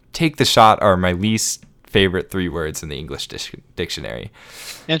like take the shot are my least favorite 3 words in the English dictionary.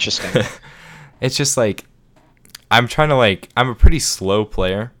 Interesting. It's just like I'm a pretty slow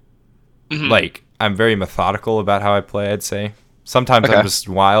player. Mhm. Like I'm very methodical about how I play, I'd say. Sometimes Okay. I'm just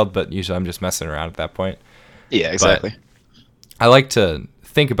wild, but usually I'm just messing around at that point. Yeah, exactly. I like to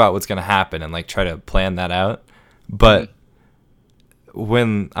think about what's going to happen and like try to plan that out. But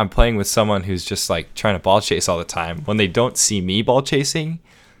when I'm playing with someone who's just like trying to ball chase all the time, when they don't see me ball chasing,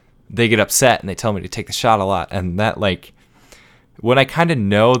 they get upset and they tell me to take the shot a lot. And that like when I kind of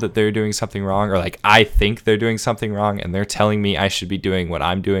know that they're doing something wrong, or like I think they're doing something wrong and they're telling me I should be doing what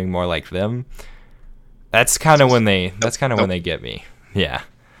I'm doing more like them, that's kind of when they get me. Yeah.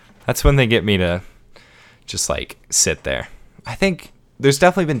 That's when they get me to just like sit there. I think there's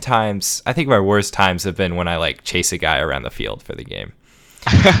definitely been times, I think my worst times have been when I like chase a guy around the field for the game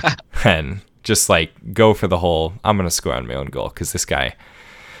and just like go for the whole, I'm going to score on my own goal because this guy,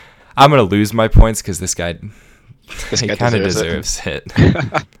 I'm going to lose my points because this guy This he guy kind of deserves deserves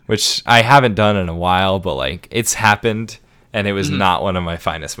it, which I haven't done in a while, but like it's happened and it was not one of my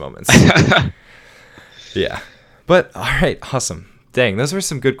finest moments. Yeah. But all right, awesome. Dang, those were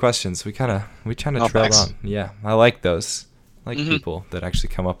some good questions. We trailed thanks. on. Yeah, I like those. I like people that actually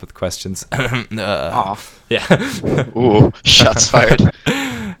come up with questions. Aw. Yeah. Ooh, shots fired.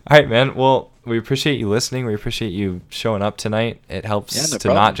 All right, man. Well, we appreciate you listening. We appreciate you showing up tonight. It helps Yeah, no to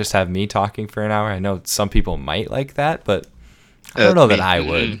problem. not just have me talking for an hour. I know some people might like that, but I don't know that Me. I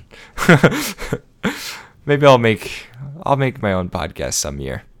would. Maybe I'll make my own podcast some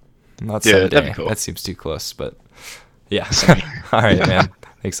year. Not Yeah, that'd someday. be cool. That seems too close, but yeah. All right, man.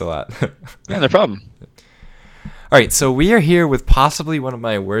 Thanks a lot. Yeah, no problem. All right, so we are here with possibly one of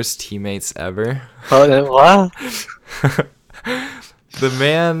my worst teammates ever. What? The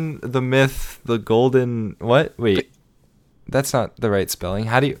man, the myth, the golden... What? Wait. That's not the right spelling.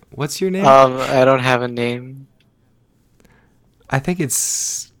 What's your name? I don't have a name. I think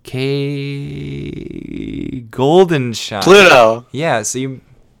it's K... Goldenshine. Pluto. Yeah, so you...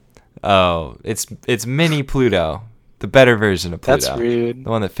 Oh, it's mini Pluto. The better version of Pluto. That's rude. The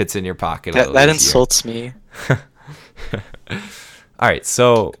one that fits in your pocket. a That little that easier. insults me. All right,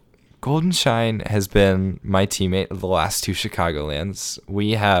 so Goldenshine has been my teammate of the last 2 Chicagolands.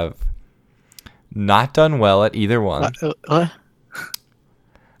 We have not done well at either one. What?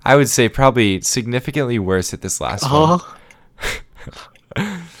 I would say probably significantly worse at this last one.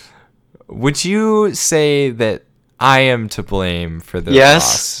 Oh. Would you say that I am to blame for the Yes.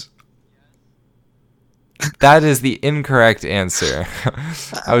 loss? That is the incorrect answer.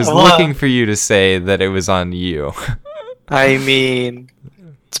 I was What? looking for you to say that it was on you. I mean,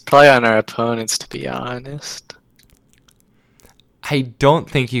 it's probably on our opponents, to be honest. I don't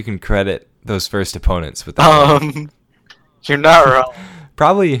think you can credit those first opponents with that. You're not wrong.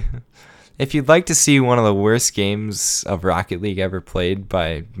 Probably, if you'd like to see one of the worst games of Rocket League ever played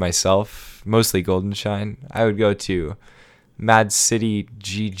by myself, mostly Goldenshine, I would go to Mad City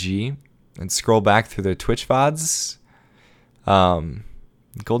GG and scroll back through their Twitch VODs.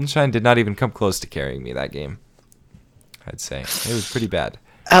 Goldenshine did not even come close to carrying me that game, I'd say. It was pretty bad.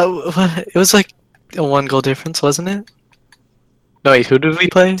 It was like a 1-goal difference, wasn't it? No, wait, who did we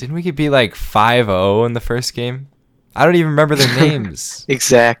play? Didn't we be like 5-0 in the first game? I don't even remember their names.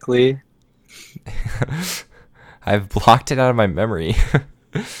 Exactly. I've blocked it out of my memory.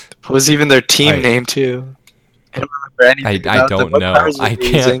 What was even their team Right. name, too? I don't remember anything I about don't them. What know. powers were I they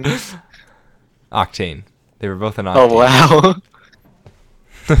using? can't. Octane. They were both an Octane. Oh, wow.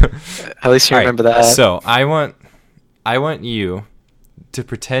 At least you All right, remember that. So I want you to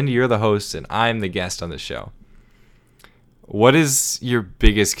pretend you're the host and I'm the guest on the show. What is your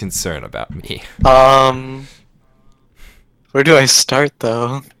biggest concern about me? Where do I start,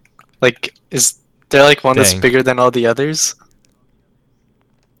 though? Like, is there like one that's Dang. bigger than all the others?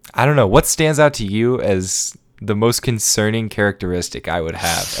 I don't know. What stands out to you as the most concerning characteristic I would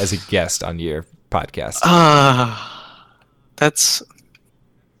have as a guest on your podcast? That's...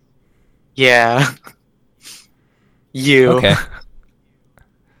 Yeah. You. Okay.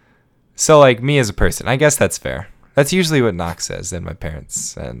 So, like, me as a person, I guess that's fair. That's usually what Knox says, and my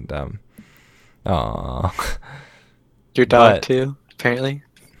parents, and, Your dog, But- too, apparently.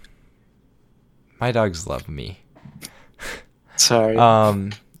 my dogs love me. Sorry.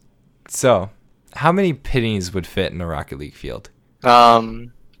 So, how many pennies would fit in a Rocket League field?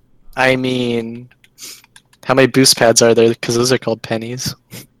 I mean... How many boost pads are there? Because those are called pennies.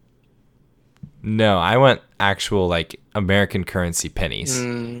 No, I want actual, like, American currency pennies.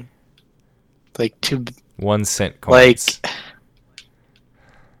 Like 2... 1 cent Like... coins.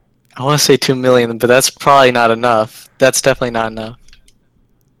 I want to say 2 million, but that's probably not enough. That's definitely not enough.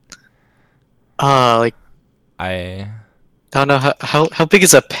 Like... I I don't know, how big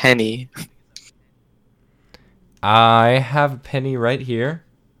is a penny? have a penny right here.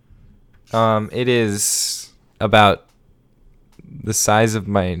 It is about the size of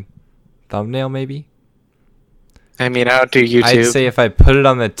my thumbnail, maybe. I mean, I don't do YouTube. I'd say if I put it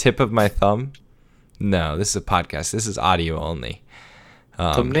on the tip of my thumb. No, this is a podcast. This is audio only.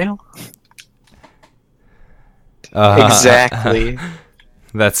 Thumbnail? Exactly. Exactly.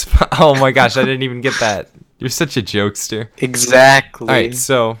 That's. Oh my gosh! I didn't even get that. You're such a jokester. Exactly. All right,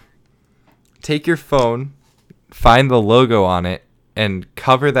 so take your phone, find the logo on it, and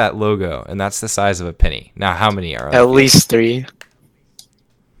cover that logo, and that's the size of a penny. Now, how many are on At it? least 3.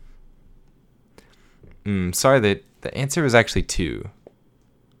 Sorry, the answer was actually 2.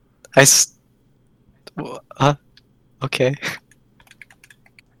 Okay.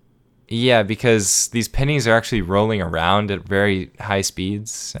 Yeah, because these pennies are actually rolling around at very high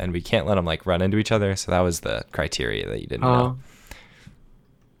speeds, and we can't let them like run into each other. So that was the criteria that you didn't know.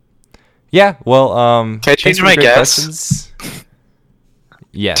 Yeah, well, Can I thanks change for my the great guess? questions.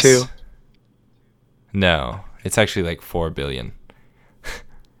 Yes. 2. No, it's actually like 4 billion.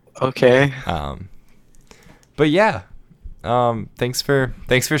 Okay. But yeah, thanks for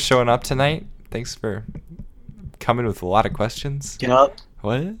showing up tonight. Thanks for coming with a lot of questions. Yep.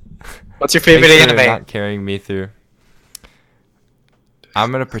 What? What's your favorite Thanks for anime? not carrying me through.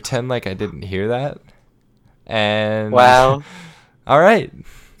 I'm gonna pretend like I didn't hear that. And Wow. All right.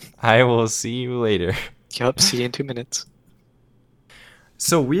 I will see you later. Yep. See you in 2 minutes.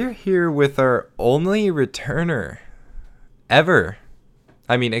 So we're here with our only returner ever.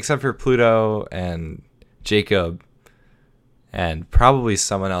 I mean, except for Pluto and Jacob and probably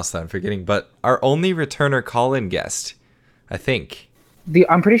someone else that I'm forgetting, but our only returner call-in guest, I think.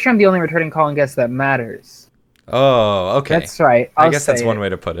 I'm pretty sure I'm the only returning calling guest that matters. Oh, okay. That's right. I guess that's one way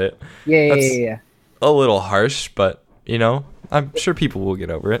to put it. Yeah. A little harsh, but, you know, I'm sure people will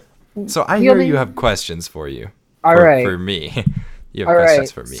get over it. So I The hear only- you have questions for you. All for, right. For me. You have All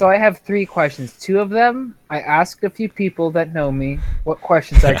questions right. for me. So I have 3 questions. 2 of them, I asked a few people that know me what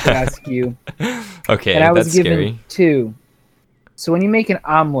questions I could ask you. Okay, And I was that's given scary. 2. So when you make an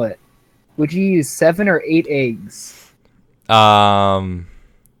omelet, would you use 7 or 8 eggs?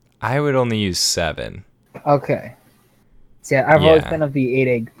 I would only use 7. Okay. So yeah, I've always Yeah. been of the 8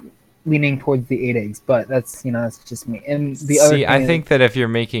 egg, leaning towards the 8 eggs, but that's just me. And the other See, thing I is- think that if you're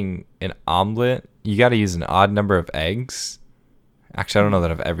making an omelet, you got to use an odd number of eggs. Actually, I don't know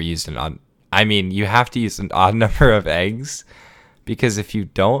that I've ever used an odd. I mean, you have to use an odd number of eggs because if you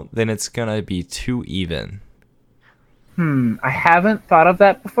don't, then it's gonna be too even. I haven't thought of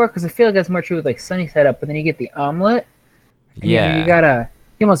that before because I feel like that's more true with like sunny side up, but then you get the omelet. And Yeah.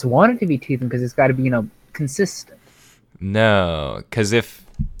 you almost want it to be too thin because it's got to be consistent. No,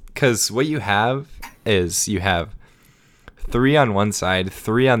 because what you have is you have 3 on one side,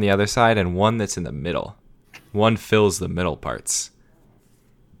 3 on the other side, and 1 that's in the middle. 1 fills the middle parts.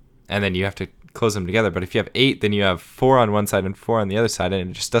 And then you have to close them together. But if you have 8, then you have 4 on one side and 4 on the other side, and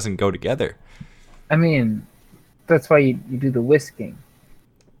it just doesn't go together. I mean, that's why you do the whisking.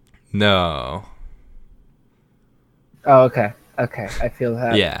 No. Oh, okay. I feel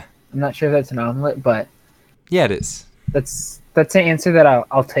that. Yeah. I'm not sure if that's an omelet, but Yeah, it is. that's an answer that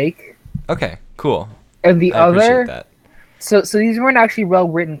I'll take. Okay, cool. And the I appreciate other, that. so these weren't actually well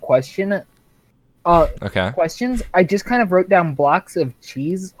written questions. I just kind of wrote down blocks of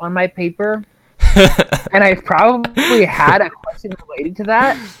cheese on my paper, and I probably had a question related to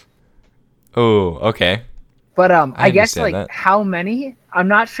that. Oh, okay. But I guess understand like that. how many? I'm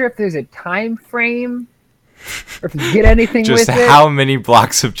not sure if there's a time frame, or if you get anything Just with it. how many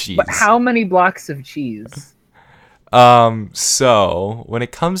blocks of cheese? But how many blocks of cheese? So when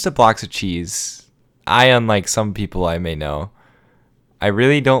it comes to blocks of cheese, I, unlike some people I may know, I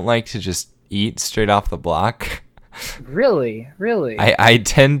really don't like to just eat straight off the block. Really? I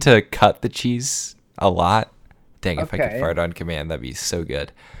tend to cut the cheese a lot. Dang, if I could Okay. fart on command, that'd be so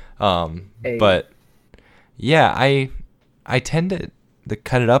good. Hey. But yeah, I tend to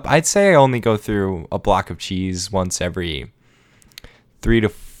cut it up. I'd say I only go through a block of cheese once every 3 to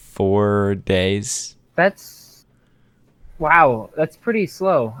 4 days. Wow, that's pretty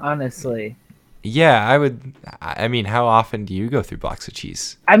slow, honestly. Yeah, I mean, how often do you go through blocks of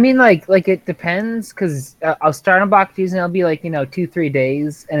cheese? I mean, like it depends, because I'll start on block cheese and it'll be like 2-3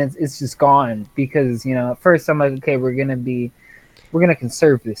 days, and it's just gone because at first I'm like, okay, we're gonna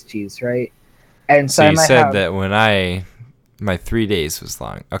conserve this cheese, right? And so So I you might said have, that when my 3 days was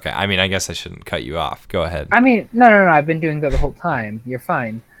long. Okay, I mean, I guess I shouldn't cut you off. Go ahead. I mean, no, I've been doing that the whole time. You're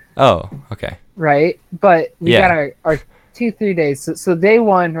fine, Oh, okay. right? But we Yeah. got our 2-3 days. So day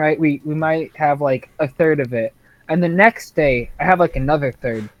one, right? We might have like a third of it, and the next day I have like another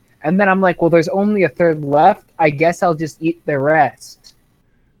third, and then I'm like, well, there's only a third left. I guess I'll just eat the rest,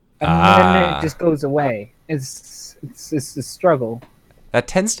 and then it just goes away. It's a struggle. That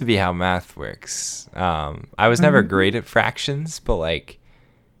tends to be how math works. I was never great at fractions, but like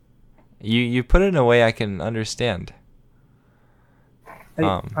you put it in a way I can understand.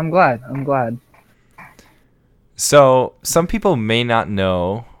 I'm glad. So some people may not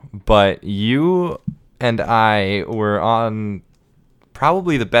know, but you and I were on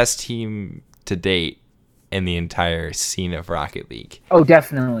probably the best team to date in the entire scene of Rocket League. Oh,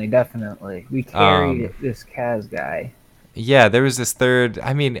 definitely. We carried this Kaz guy. Yeah, there was this third.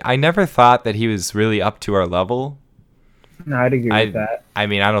 I mean, I never thought that he was really up to our level. No, I'd agree with that. I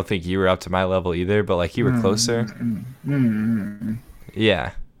mean, I don't think you were up to my level either, but like you were closer.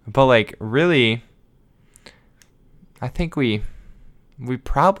 Yeah, but like really, I think we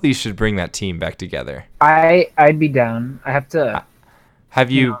probably should bring that team back together. I'd be down. I have to.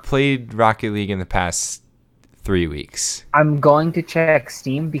 Have you played Rocket League in the past 3 weeks? I'm going to check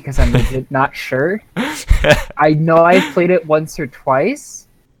Steam because I'm legit not sure. I know I've played it once or twice.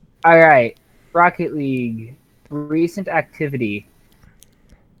 All right, Rocket League recent activity.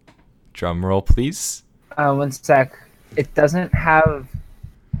 Drum roll, please. 1 sec. It doesn't have.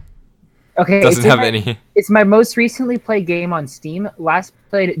 Okay, Doesn't have any. It's my most recently played game on Steam. Last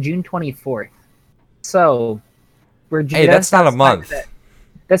played June 24th. So we're just Hey, that's not a month.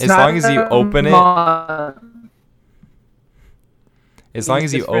 That's As not long as you a open it- month. As long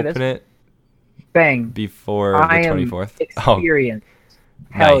as you Just for this- open it Bang. before I the am 24th. experienced.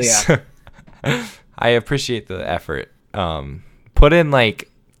 Hell nice. yeah. I appreciate the effort. Put in like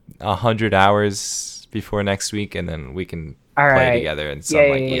 100 hours before next week, and then we can All play right. together in some Yeah,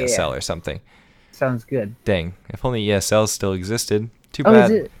 like yeah, ESL yeah. or something. Sounds good. Dang, if only ESL still existed. Too Oh,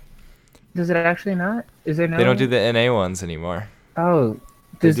 bad. does it actually not? Is there no? They don't do the NA ones anymore. Oh,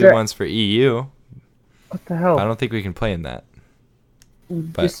 They does do there? ones for EU. What the hell? I don't think we can play in that.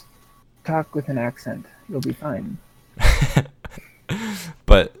 but- Just talk with an accent. You'll be fine.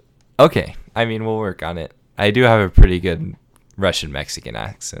 But okay, I mean, we'll work on it. I do have a pretty good Russian Mexican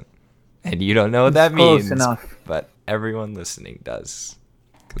accent, and you don't know what that It's close means, enough. but everyone listening does,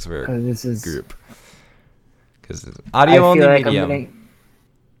 because we're a This is group. Because audio only medium.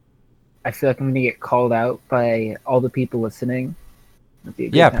 I feel like I'm gonna get called out by all the people listening. It'd be a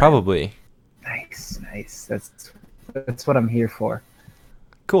good Yeah, time. probably. Nice. That's what I'm here for.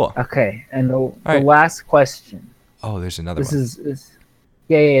 Cool. Okay, and the right. last question. Oh, there's another This one. is.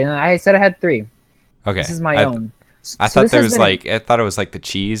 Yeah. No, I said I had 3. Okay. This is my own. I So thought this there has was been a- like I thought it was like the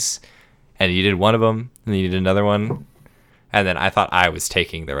cheese, and you did one of them, and then you did another one, and then I thought I was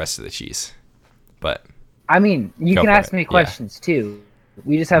taking the rest of the cheese, but I mean, you Go can for ask it, me yeah. questions too.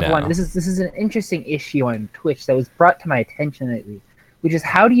 We just have No. one. This is an interesting issue on Twitch that was brought to my attention lately, which is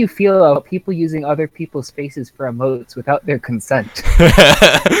how do you feel about people using other people's faces for emotes without their consent?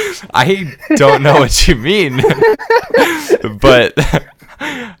 I don't know what you mean, but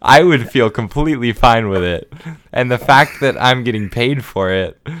I would feel completely fine with it. And the fact that I'm getting paid for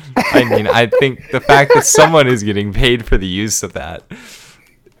it, I mean, I think the fact that someone is getting paid for the use of that,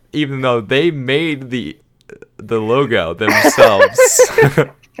 even though they made the logo themselves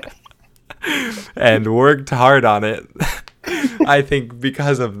and worked hard on it, I think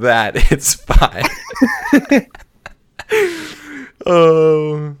because of that, it's fine.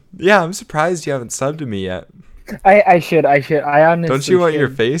 Oh, yeah, I'm surprised you haven't subbed to me yet. I should. I honestly Don't you want your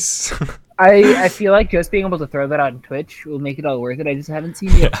should. face? I feel like just being able to throw that on Twitch will make it all worth it. I just haven't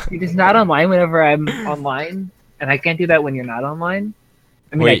seen you. You're just not online whenever I'm online, and I can't do that when you're not online.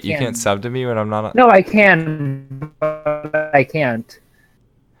 I mean, Wait, I you can't sub to me when I'm not on? No, I can, but I can't.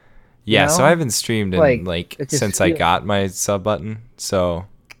 Yeah, so know? I haven't streamed in Like, like it just since I feel- got my sub button. So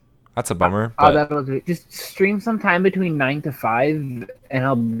That's a bummer. Oh, But that'll do it. Just stream sometime between 9 to 5, and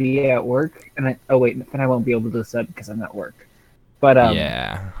I'll be at work. And then I won't be able to sub because I'm at work. But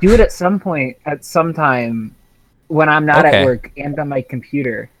yeah. do it at some point, at some time, when I'm not Okay. at work and on my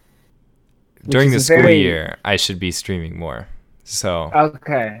computer. During is the a school very- year, I should be streaming more. So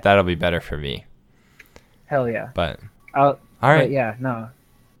Okay. that'll be better for me. Hell yeah. But All right. But yeah, no.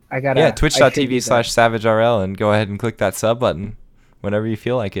 I gotta. yeah, I should do twitch.tv/SavageRL, and go ahead and click that sub button whenever you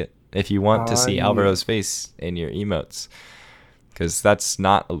feel like it. If you want to see Yeah. Alvaro's face in your emotes, because that's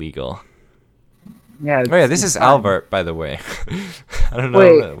not illegal. Yeah. Oh yeah, this it's is fine. Alvart, by the way. I don't know.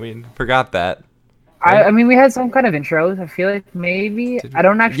 Wait. We forgot that. I mean, we had some kind of intros. I feel like maybe I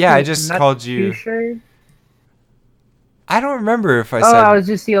don't actually. Yeah, I just I'm not called you- Too sure. I don't remember if I Oh, said. I was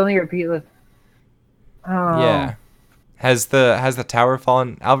just the only repeat. Oh. Yeah. Has the tower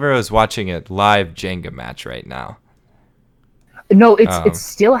fallen? Alvaro is watching a live Jenga match right now. No, it's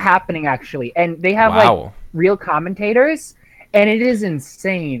still happening actually, and they have like Wow. real commentators, and it is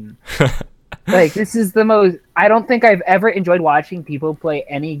insane. Like this is the most. I don't think I've ever enjoyed watching people play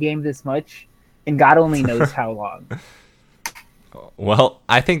any game this much, and God only knows how long. Well,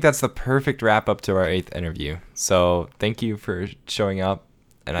 I think that's the perfect wrap up to our 8th interview. So thank you for showing up.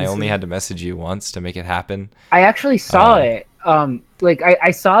 And I only had to message you once to make it happen. I actually saw it. Like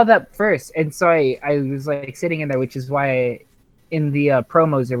I saw that first, and so I was like sitting in there, which is why in the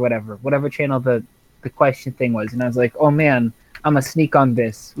promos or whatever channel the question thing was, and I was like, oh man, I'm a sneak on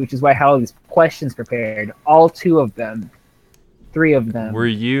this, which is why I had all these questions prepared, all 2 of them, 3 of them. Were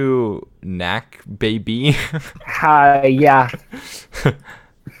you Knack baby? Yeah.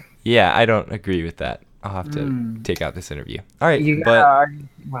 Yeah, I don't agree with that. I'll have to take out this interview. All right, You but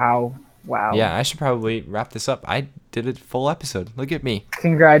wow. yeah, I should probably wrap this up. I did a full episode. Look at me.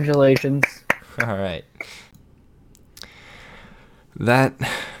 Congratulations. All right. That,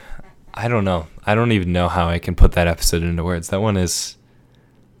 I don't know. I don't even know how I can put that episode into words. That one has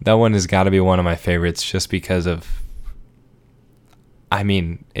got to be one of my favorites just because of, I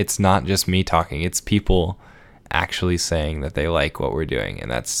mean, it's not just me talking. It's people actually saying that they like what we're doing,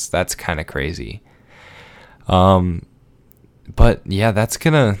 and that's kind of crazy. But yeah, that's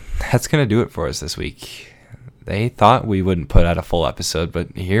gonna do it for us this week. They thought we wouldn't put out a full episode,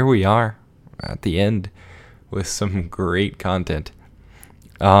 but here we are at the end with some great content.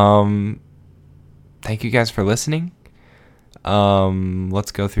 Thank you guys for listening.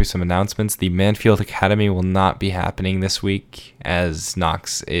 Let's go through some announcements. The Manfield Academy will not be happening this week as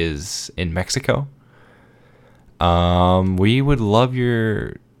Nox is in Mexico. We would love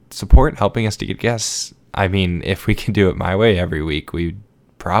your support helping us to get guests. I mean, if we can do it my way every week, we'd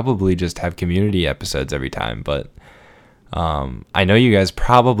probably just have community episodes every time. But I know you guys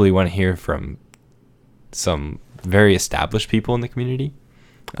probably want to hear from some very established people in the community.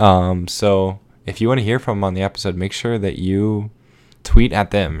 So if you want to hear from them on the episode, make sure that you tweet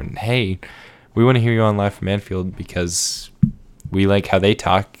at them and, hey, we want to hear you on Live from Manfield because we like how they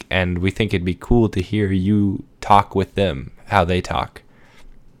talk and we think it'd be cool to hear you talk with them, how they talk.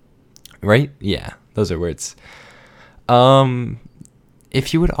 Right? Yeah, those are words.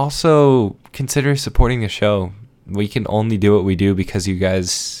 If you would also consider supporting the show, we can only do what we do because you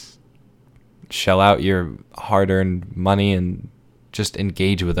guys shell out your hard-earned money and just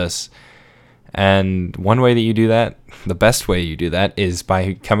engage with us. And one way that you do that, the best way you do that, is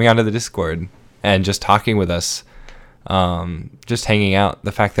by coming onto the Discord and just talking with us, just hanging out.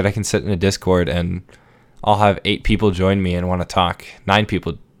 The fact that I can sit in a Discord and I'll have 8 people join me and want to talk, 9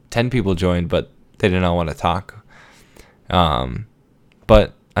 people, 10 people join, but they didn't all want to talk.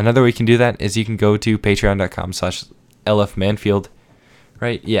 But another way you can do that is you can go to patreon.com/LFManfield,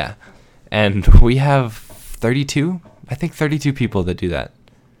 right? Yeah. And we have 32 people that do that.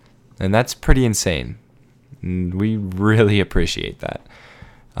 And that's pretty insane. And we really appreciate that.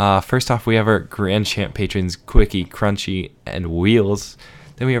 First off, we have our Grand Champ patrons, Quickie, Crunchy, and Wheels.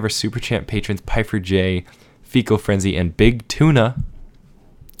 Then we have our Super Champ patrons, Piper J, Fecal Frenzy, and Big Tuna.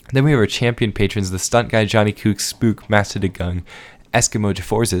 Then we have our Champion patrons, the Stunt Guy, Johnny Kook, Spook, Master Degung, Eskimo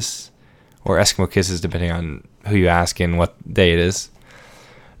Jaforzis, or Eskimo Kisses, depending on who you ask and what day it is.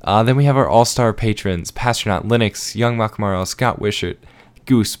 Then we have our All-Star patrons, Pastronaut, Linux, Young Makamaro, Scott Wishart,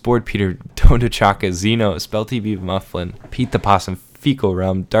 Goose, Board Peter, Dondo Chaka, Zeno, Spell TV Mufflin, Pete the Possum, Fecal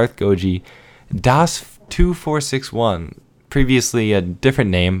Realm, Darth Goji, Das2461, previously a different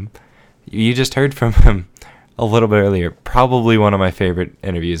name. You just heard from him a little bit earlier. Probably one of my favorite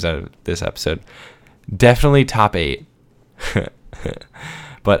interviews out of this episode. Definitely top 8.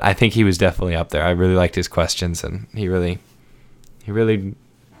 But I think he was definitely up there. I really liked his questions, and he really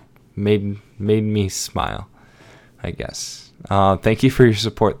made me smile, I guess. Thank you for your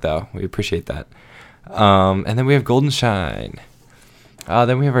support, though. We appreciate that. And then we have Golden Shine.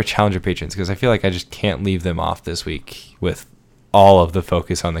 Then we have our Challenger patrons, because I feel like I just can't leave them off this week with all of the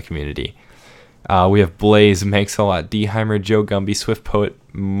focus on the community. We have Blaze, Manx-a-Lot, D-Heimer, Joe Gumby, Swift Poet,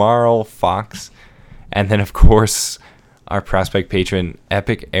 Marl Fox, and then, of course, our prospect patron,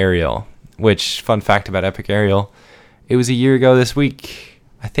 Epic Ariel. Which, fun fact about Epic Ariel, it was a year ago this week.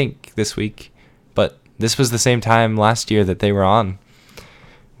 I think this week. But this was the same time last year that they were on.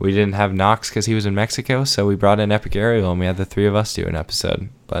 We didn't have Knox because he was in Mexico, so we brought in Epic Ariel, and we had the three of us do an episode.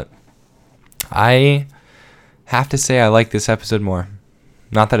 But I have to say I like this episode more.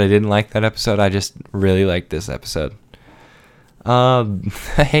 Not that I didn't like that episode, I just really liked this episode.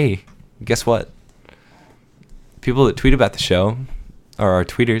 Hey, guess what? People that tweet about the show are our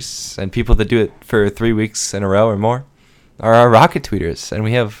tweeters, and people that do it for 3 weeks in a row or more are our rocket tweeters, and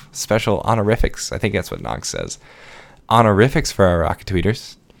we have special honorifics. I think that's what Knox says. Honorifics for our rocket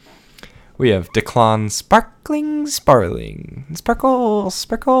tweeters. We have Declan Sparkling Sparling. Sparkle,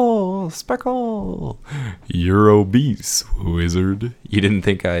 sparkle, sparkle. You're obese, wizard. You didn't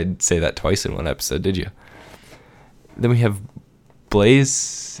think I'd say that twice in one episode, did you? Then we have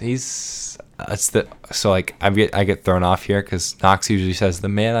Blaze. I get thrown off here because Knox usually says the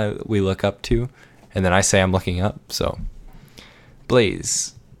man we look up to, and then I say I'm looking up. So,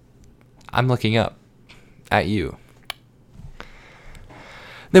 Blaze, I'm looking up at you.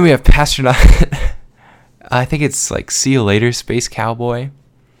 Then we have Pastronaut. I think it's like See You Later, Space Cowboy.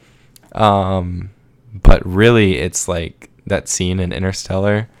 But really, it's like that scene in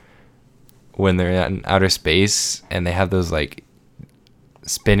Interstellar when they're in outer space and they have those like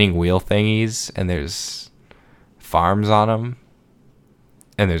spinning wheel thingies and there's farms on them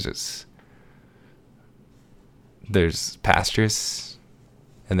and there's pastures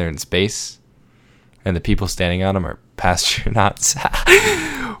and they're in space and the people standing on them are pastronauts.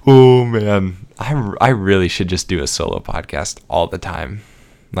 Oh man, I really should just do a solo podcast all the time.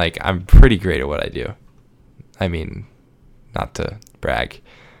 Like, I'm pretty great at what I do. I mean, not to brag.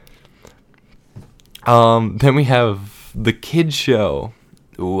 Then we have the Kid Show.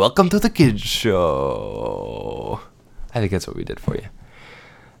 Welcome to the Kid Show. I think that's what we did for you.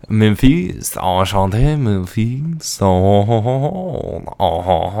 Memphis, enchanté, Memphis.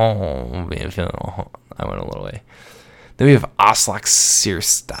 I went a little way. Then we have Aslak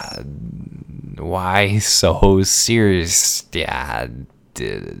Sirstad. Why so Sirstad?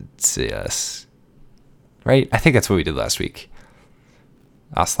 Right? I think that's what we did last week.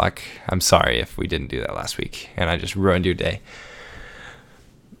 Aslak, I'm sorry if we didn't do that last week and I just ruined your day.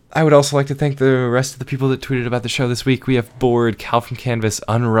 I would also like to thank the rest of the people that tweeted about the show this week. We have Board, Cal from Canvas,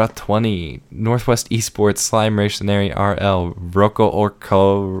 Unruh20, Northwest Esports, Slime Mercenary, RL, Rocco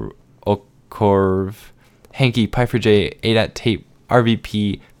Okorv, Hanky, Piper J, ADAT Tape,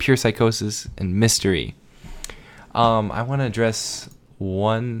 RVP, Pure Psychosis, and Mystery. I want to address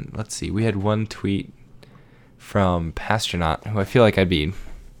one. Let's see. We had one tweet from Pastronaut, who I feel like I'd be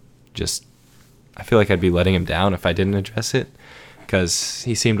letting him down if I didn't address it, because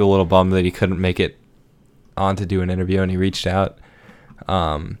he seemed a little bummed that he couldn't make it on to do an interview, and he reached out.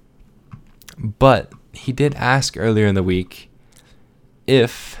 But he did ask earlier in the week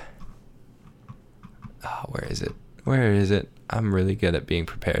if. Oh, where is it? Where is it? I'm really good at being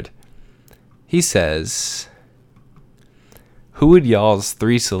prepared. He says, who would y'all's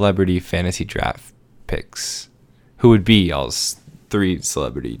 3 celebrity fantasy draft picks? Who would be y'all's 3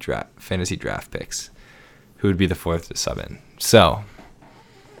 celebrity fantasy draft picks? Who would be the 4th to sub in? So,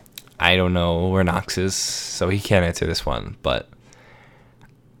 I don't know where Knox is, so he can't answer this one, but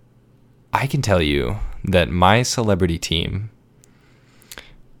I can tell you that my celebrity team,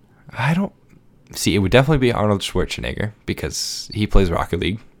 it would definitely be Arnold Schwarzenegger because he plays Rocket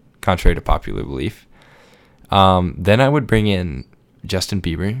League, contrary to popular belief. Then I would bring in Justin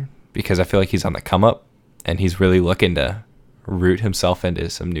Bieber because I feel like he's on the come up and he's really looking to root himself into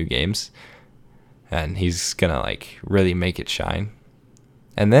some new games. And he's going to like really make it shine.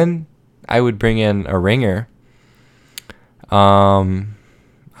 And then I would bring in a ringer.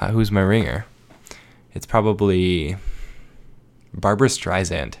 Who's my ringer? It's probably Barbara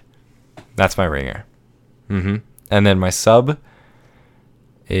Streisand. That's my ringer. And then my sub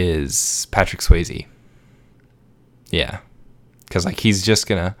is Patrick Swayze. Yeah. Because like he's just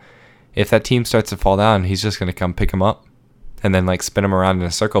going to, if that team starts to fall down, he's just going to come pick him up and then like spin him around in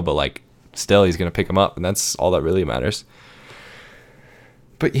a circle. But like still he's going to pick him up, and that's all that really matters.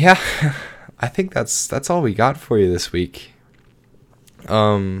 But yeah, I think that's all we got for you this week.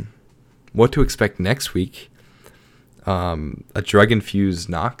 What to expect next week? A drug-infused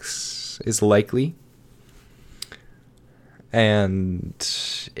Knox is likely. And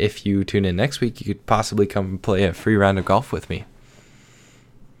if you tune in next week, you could possibly come play a free round of golf with me.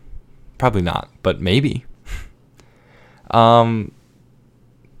 Probably not, but maybe. Nox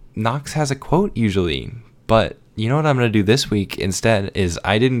has a quote usually, but you know what I'm going to do this week instead is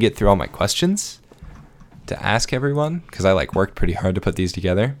I didn't get through all my questions to ask everyone because I worked pretty hard to put these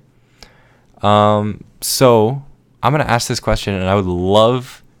together. So I'm going to ask this question, and I would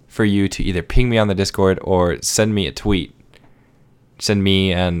love for you to either ping me on the Discord or send me a tweet. Send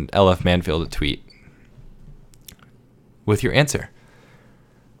me and LF Manfield a tweet with your answer.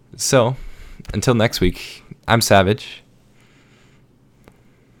 So, until next week, I'm Savage.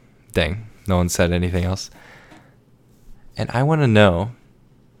 Dang, no one said anything else. And I want to know,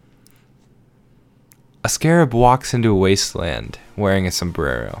 a scarab walks into a wasteland wearing a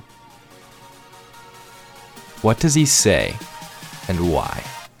sombrero. What does he say and why?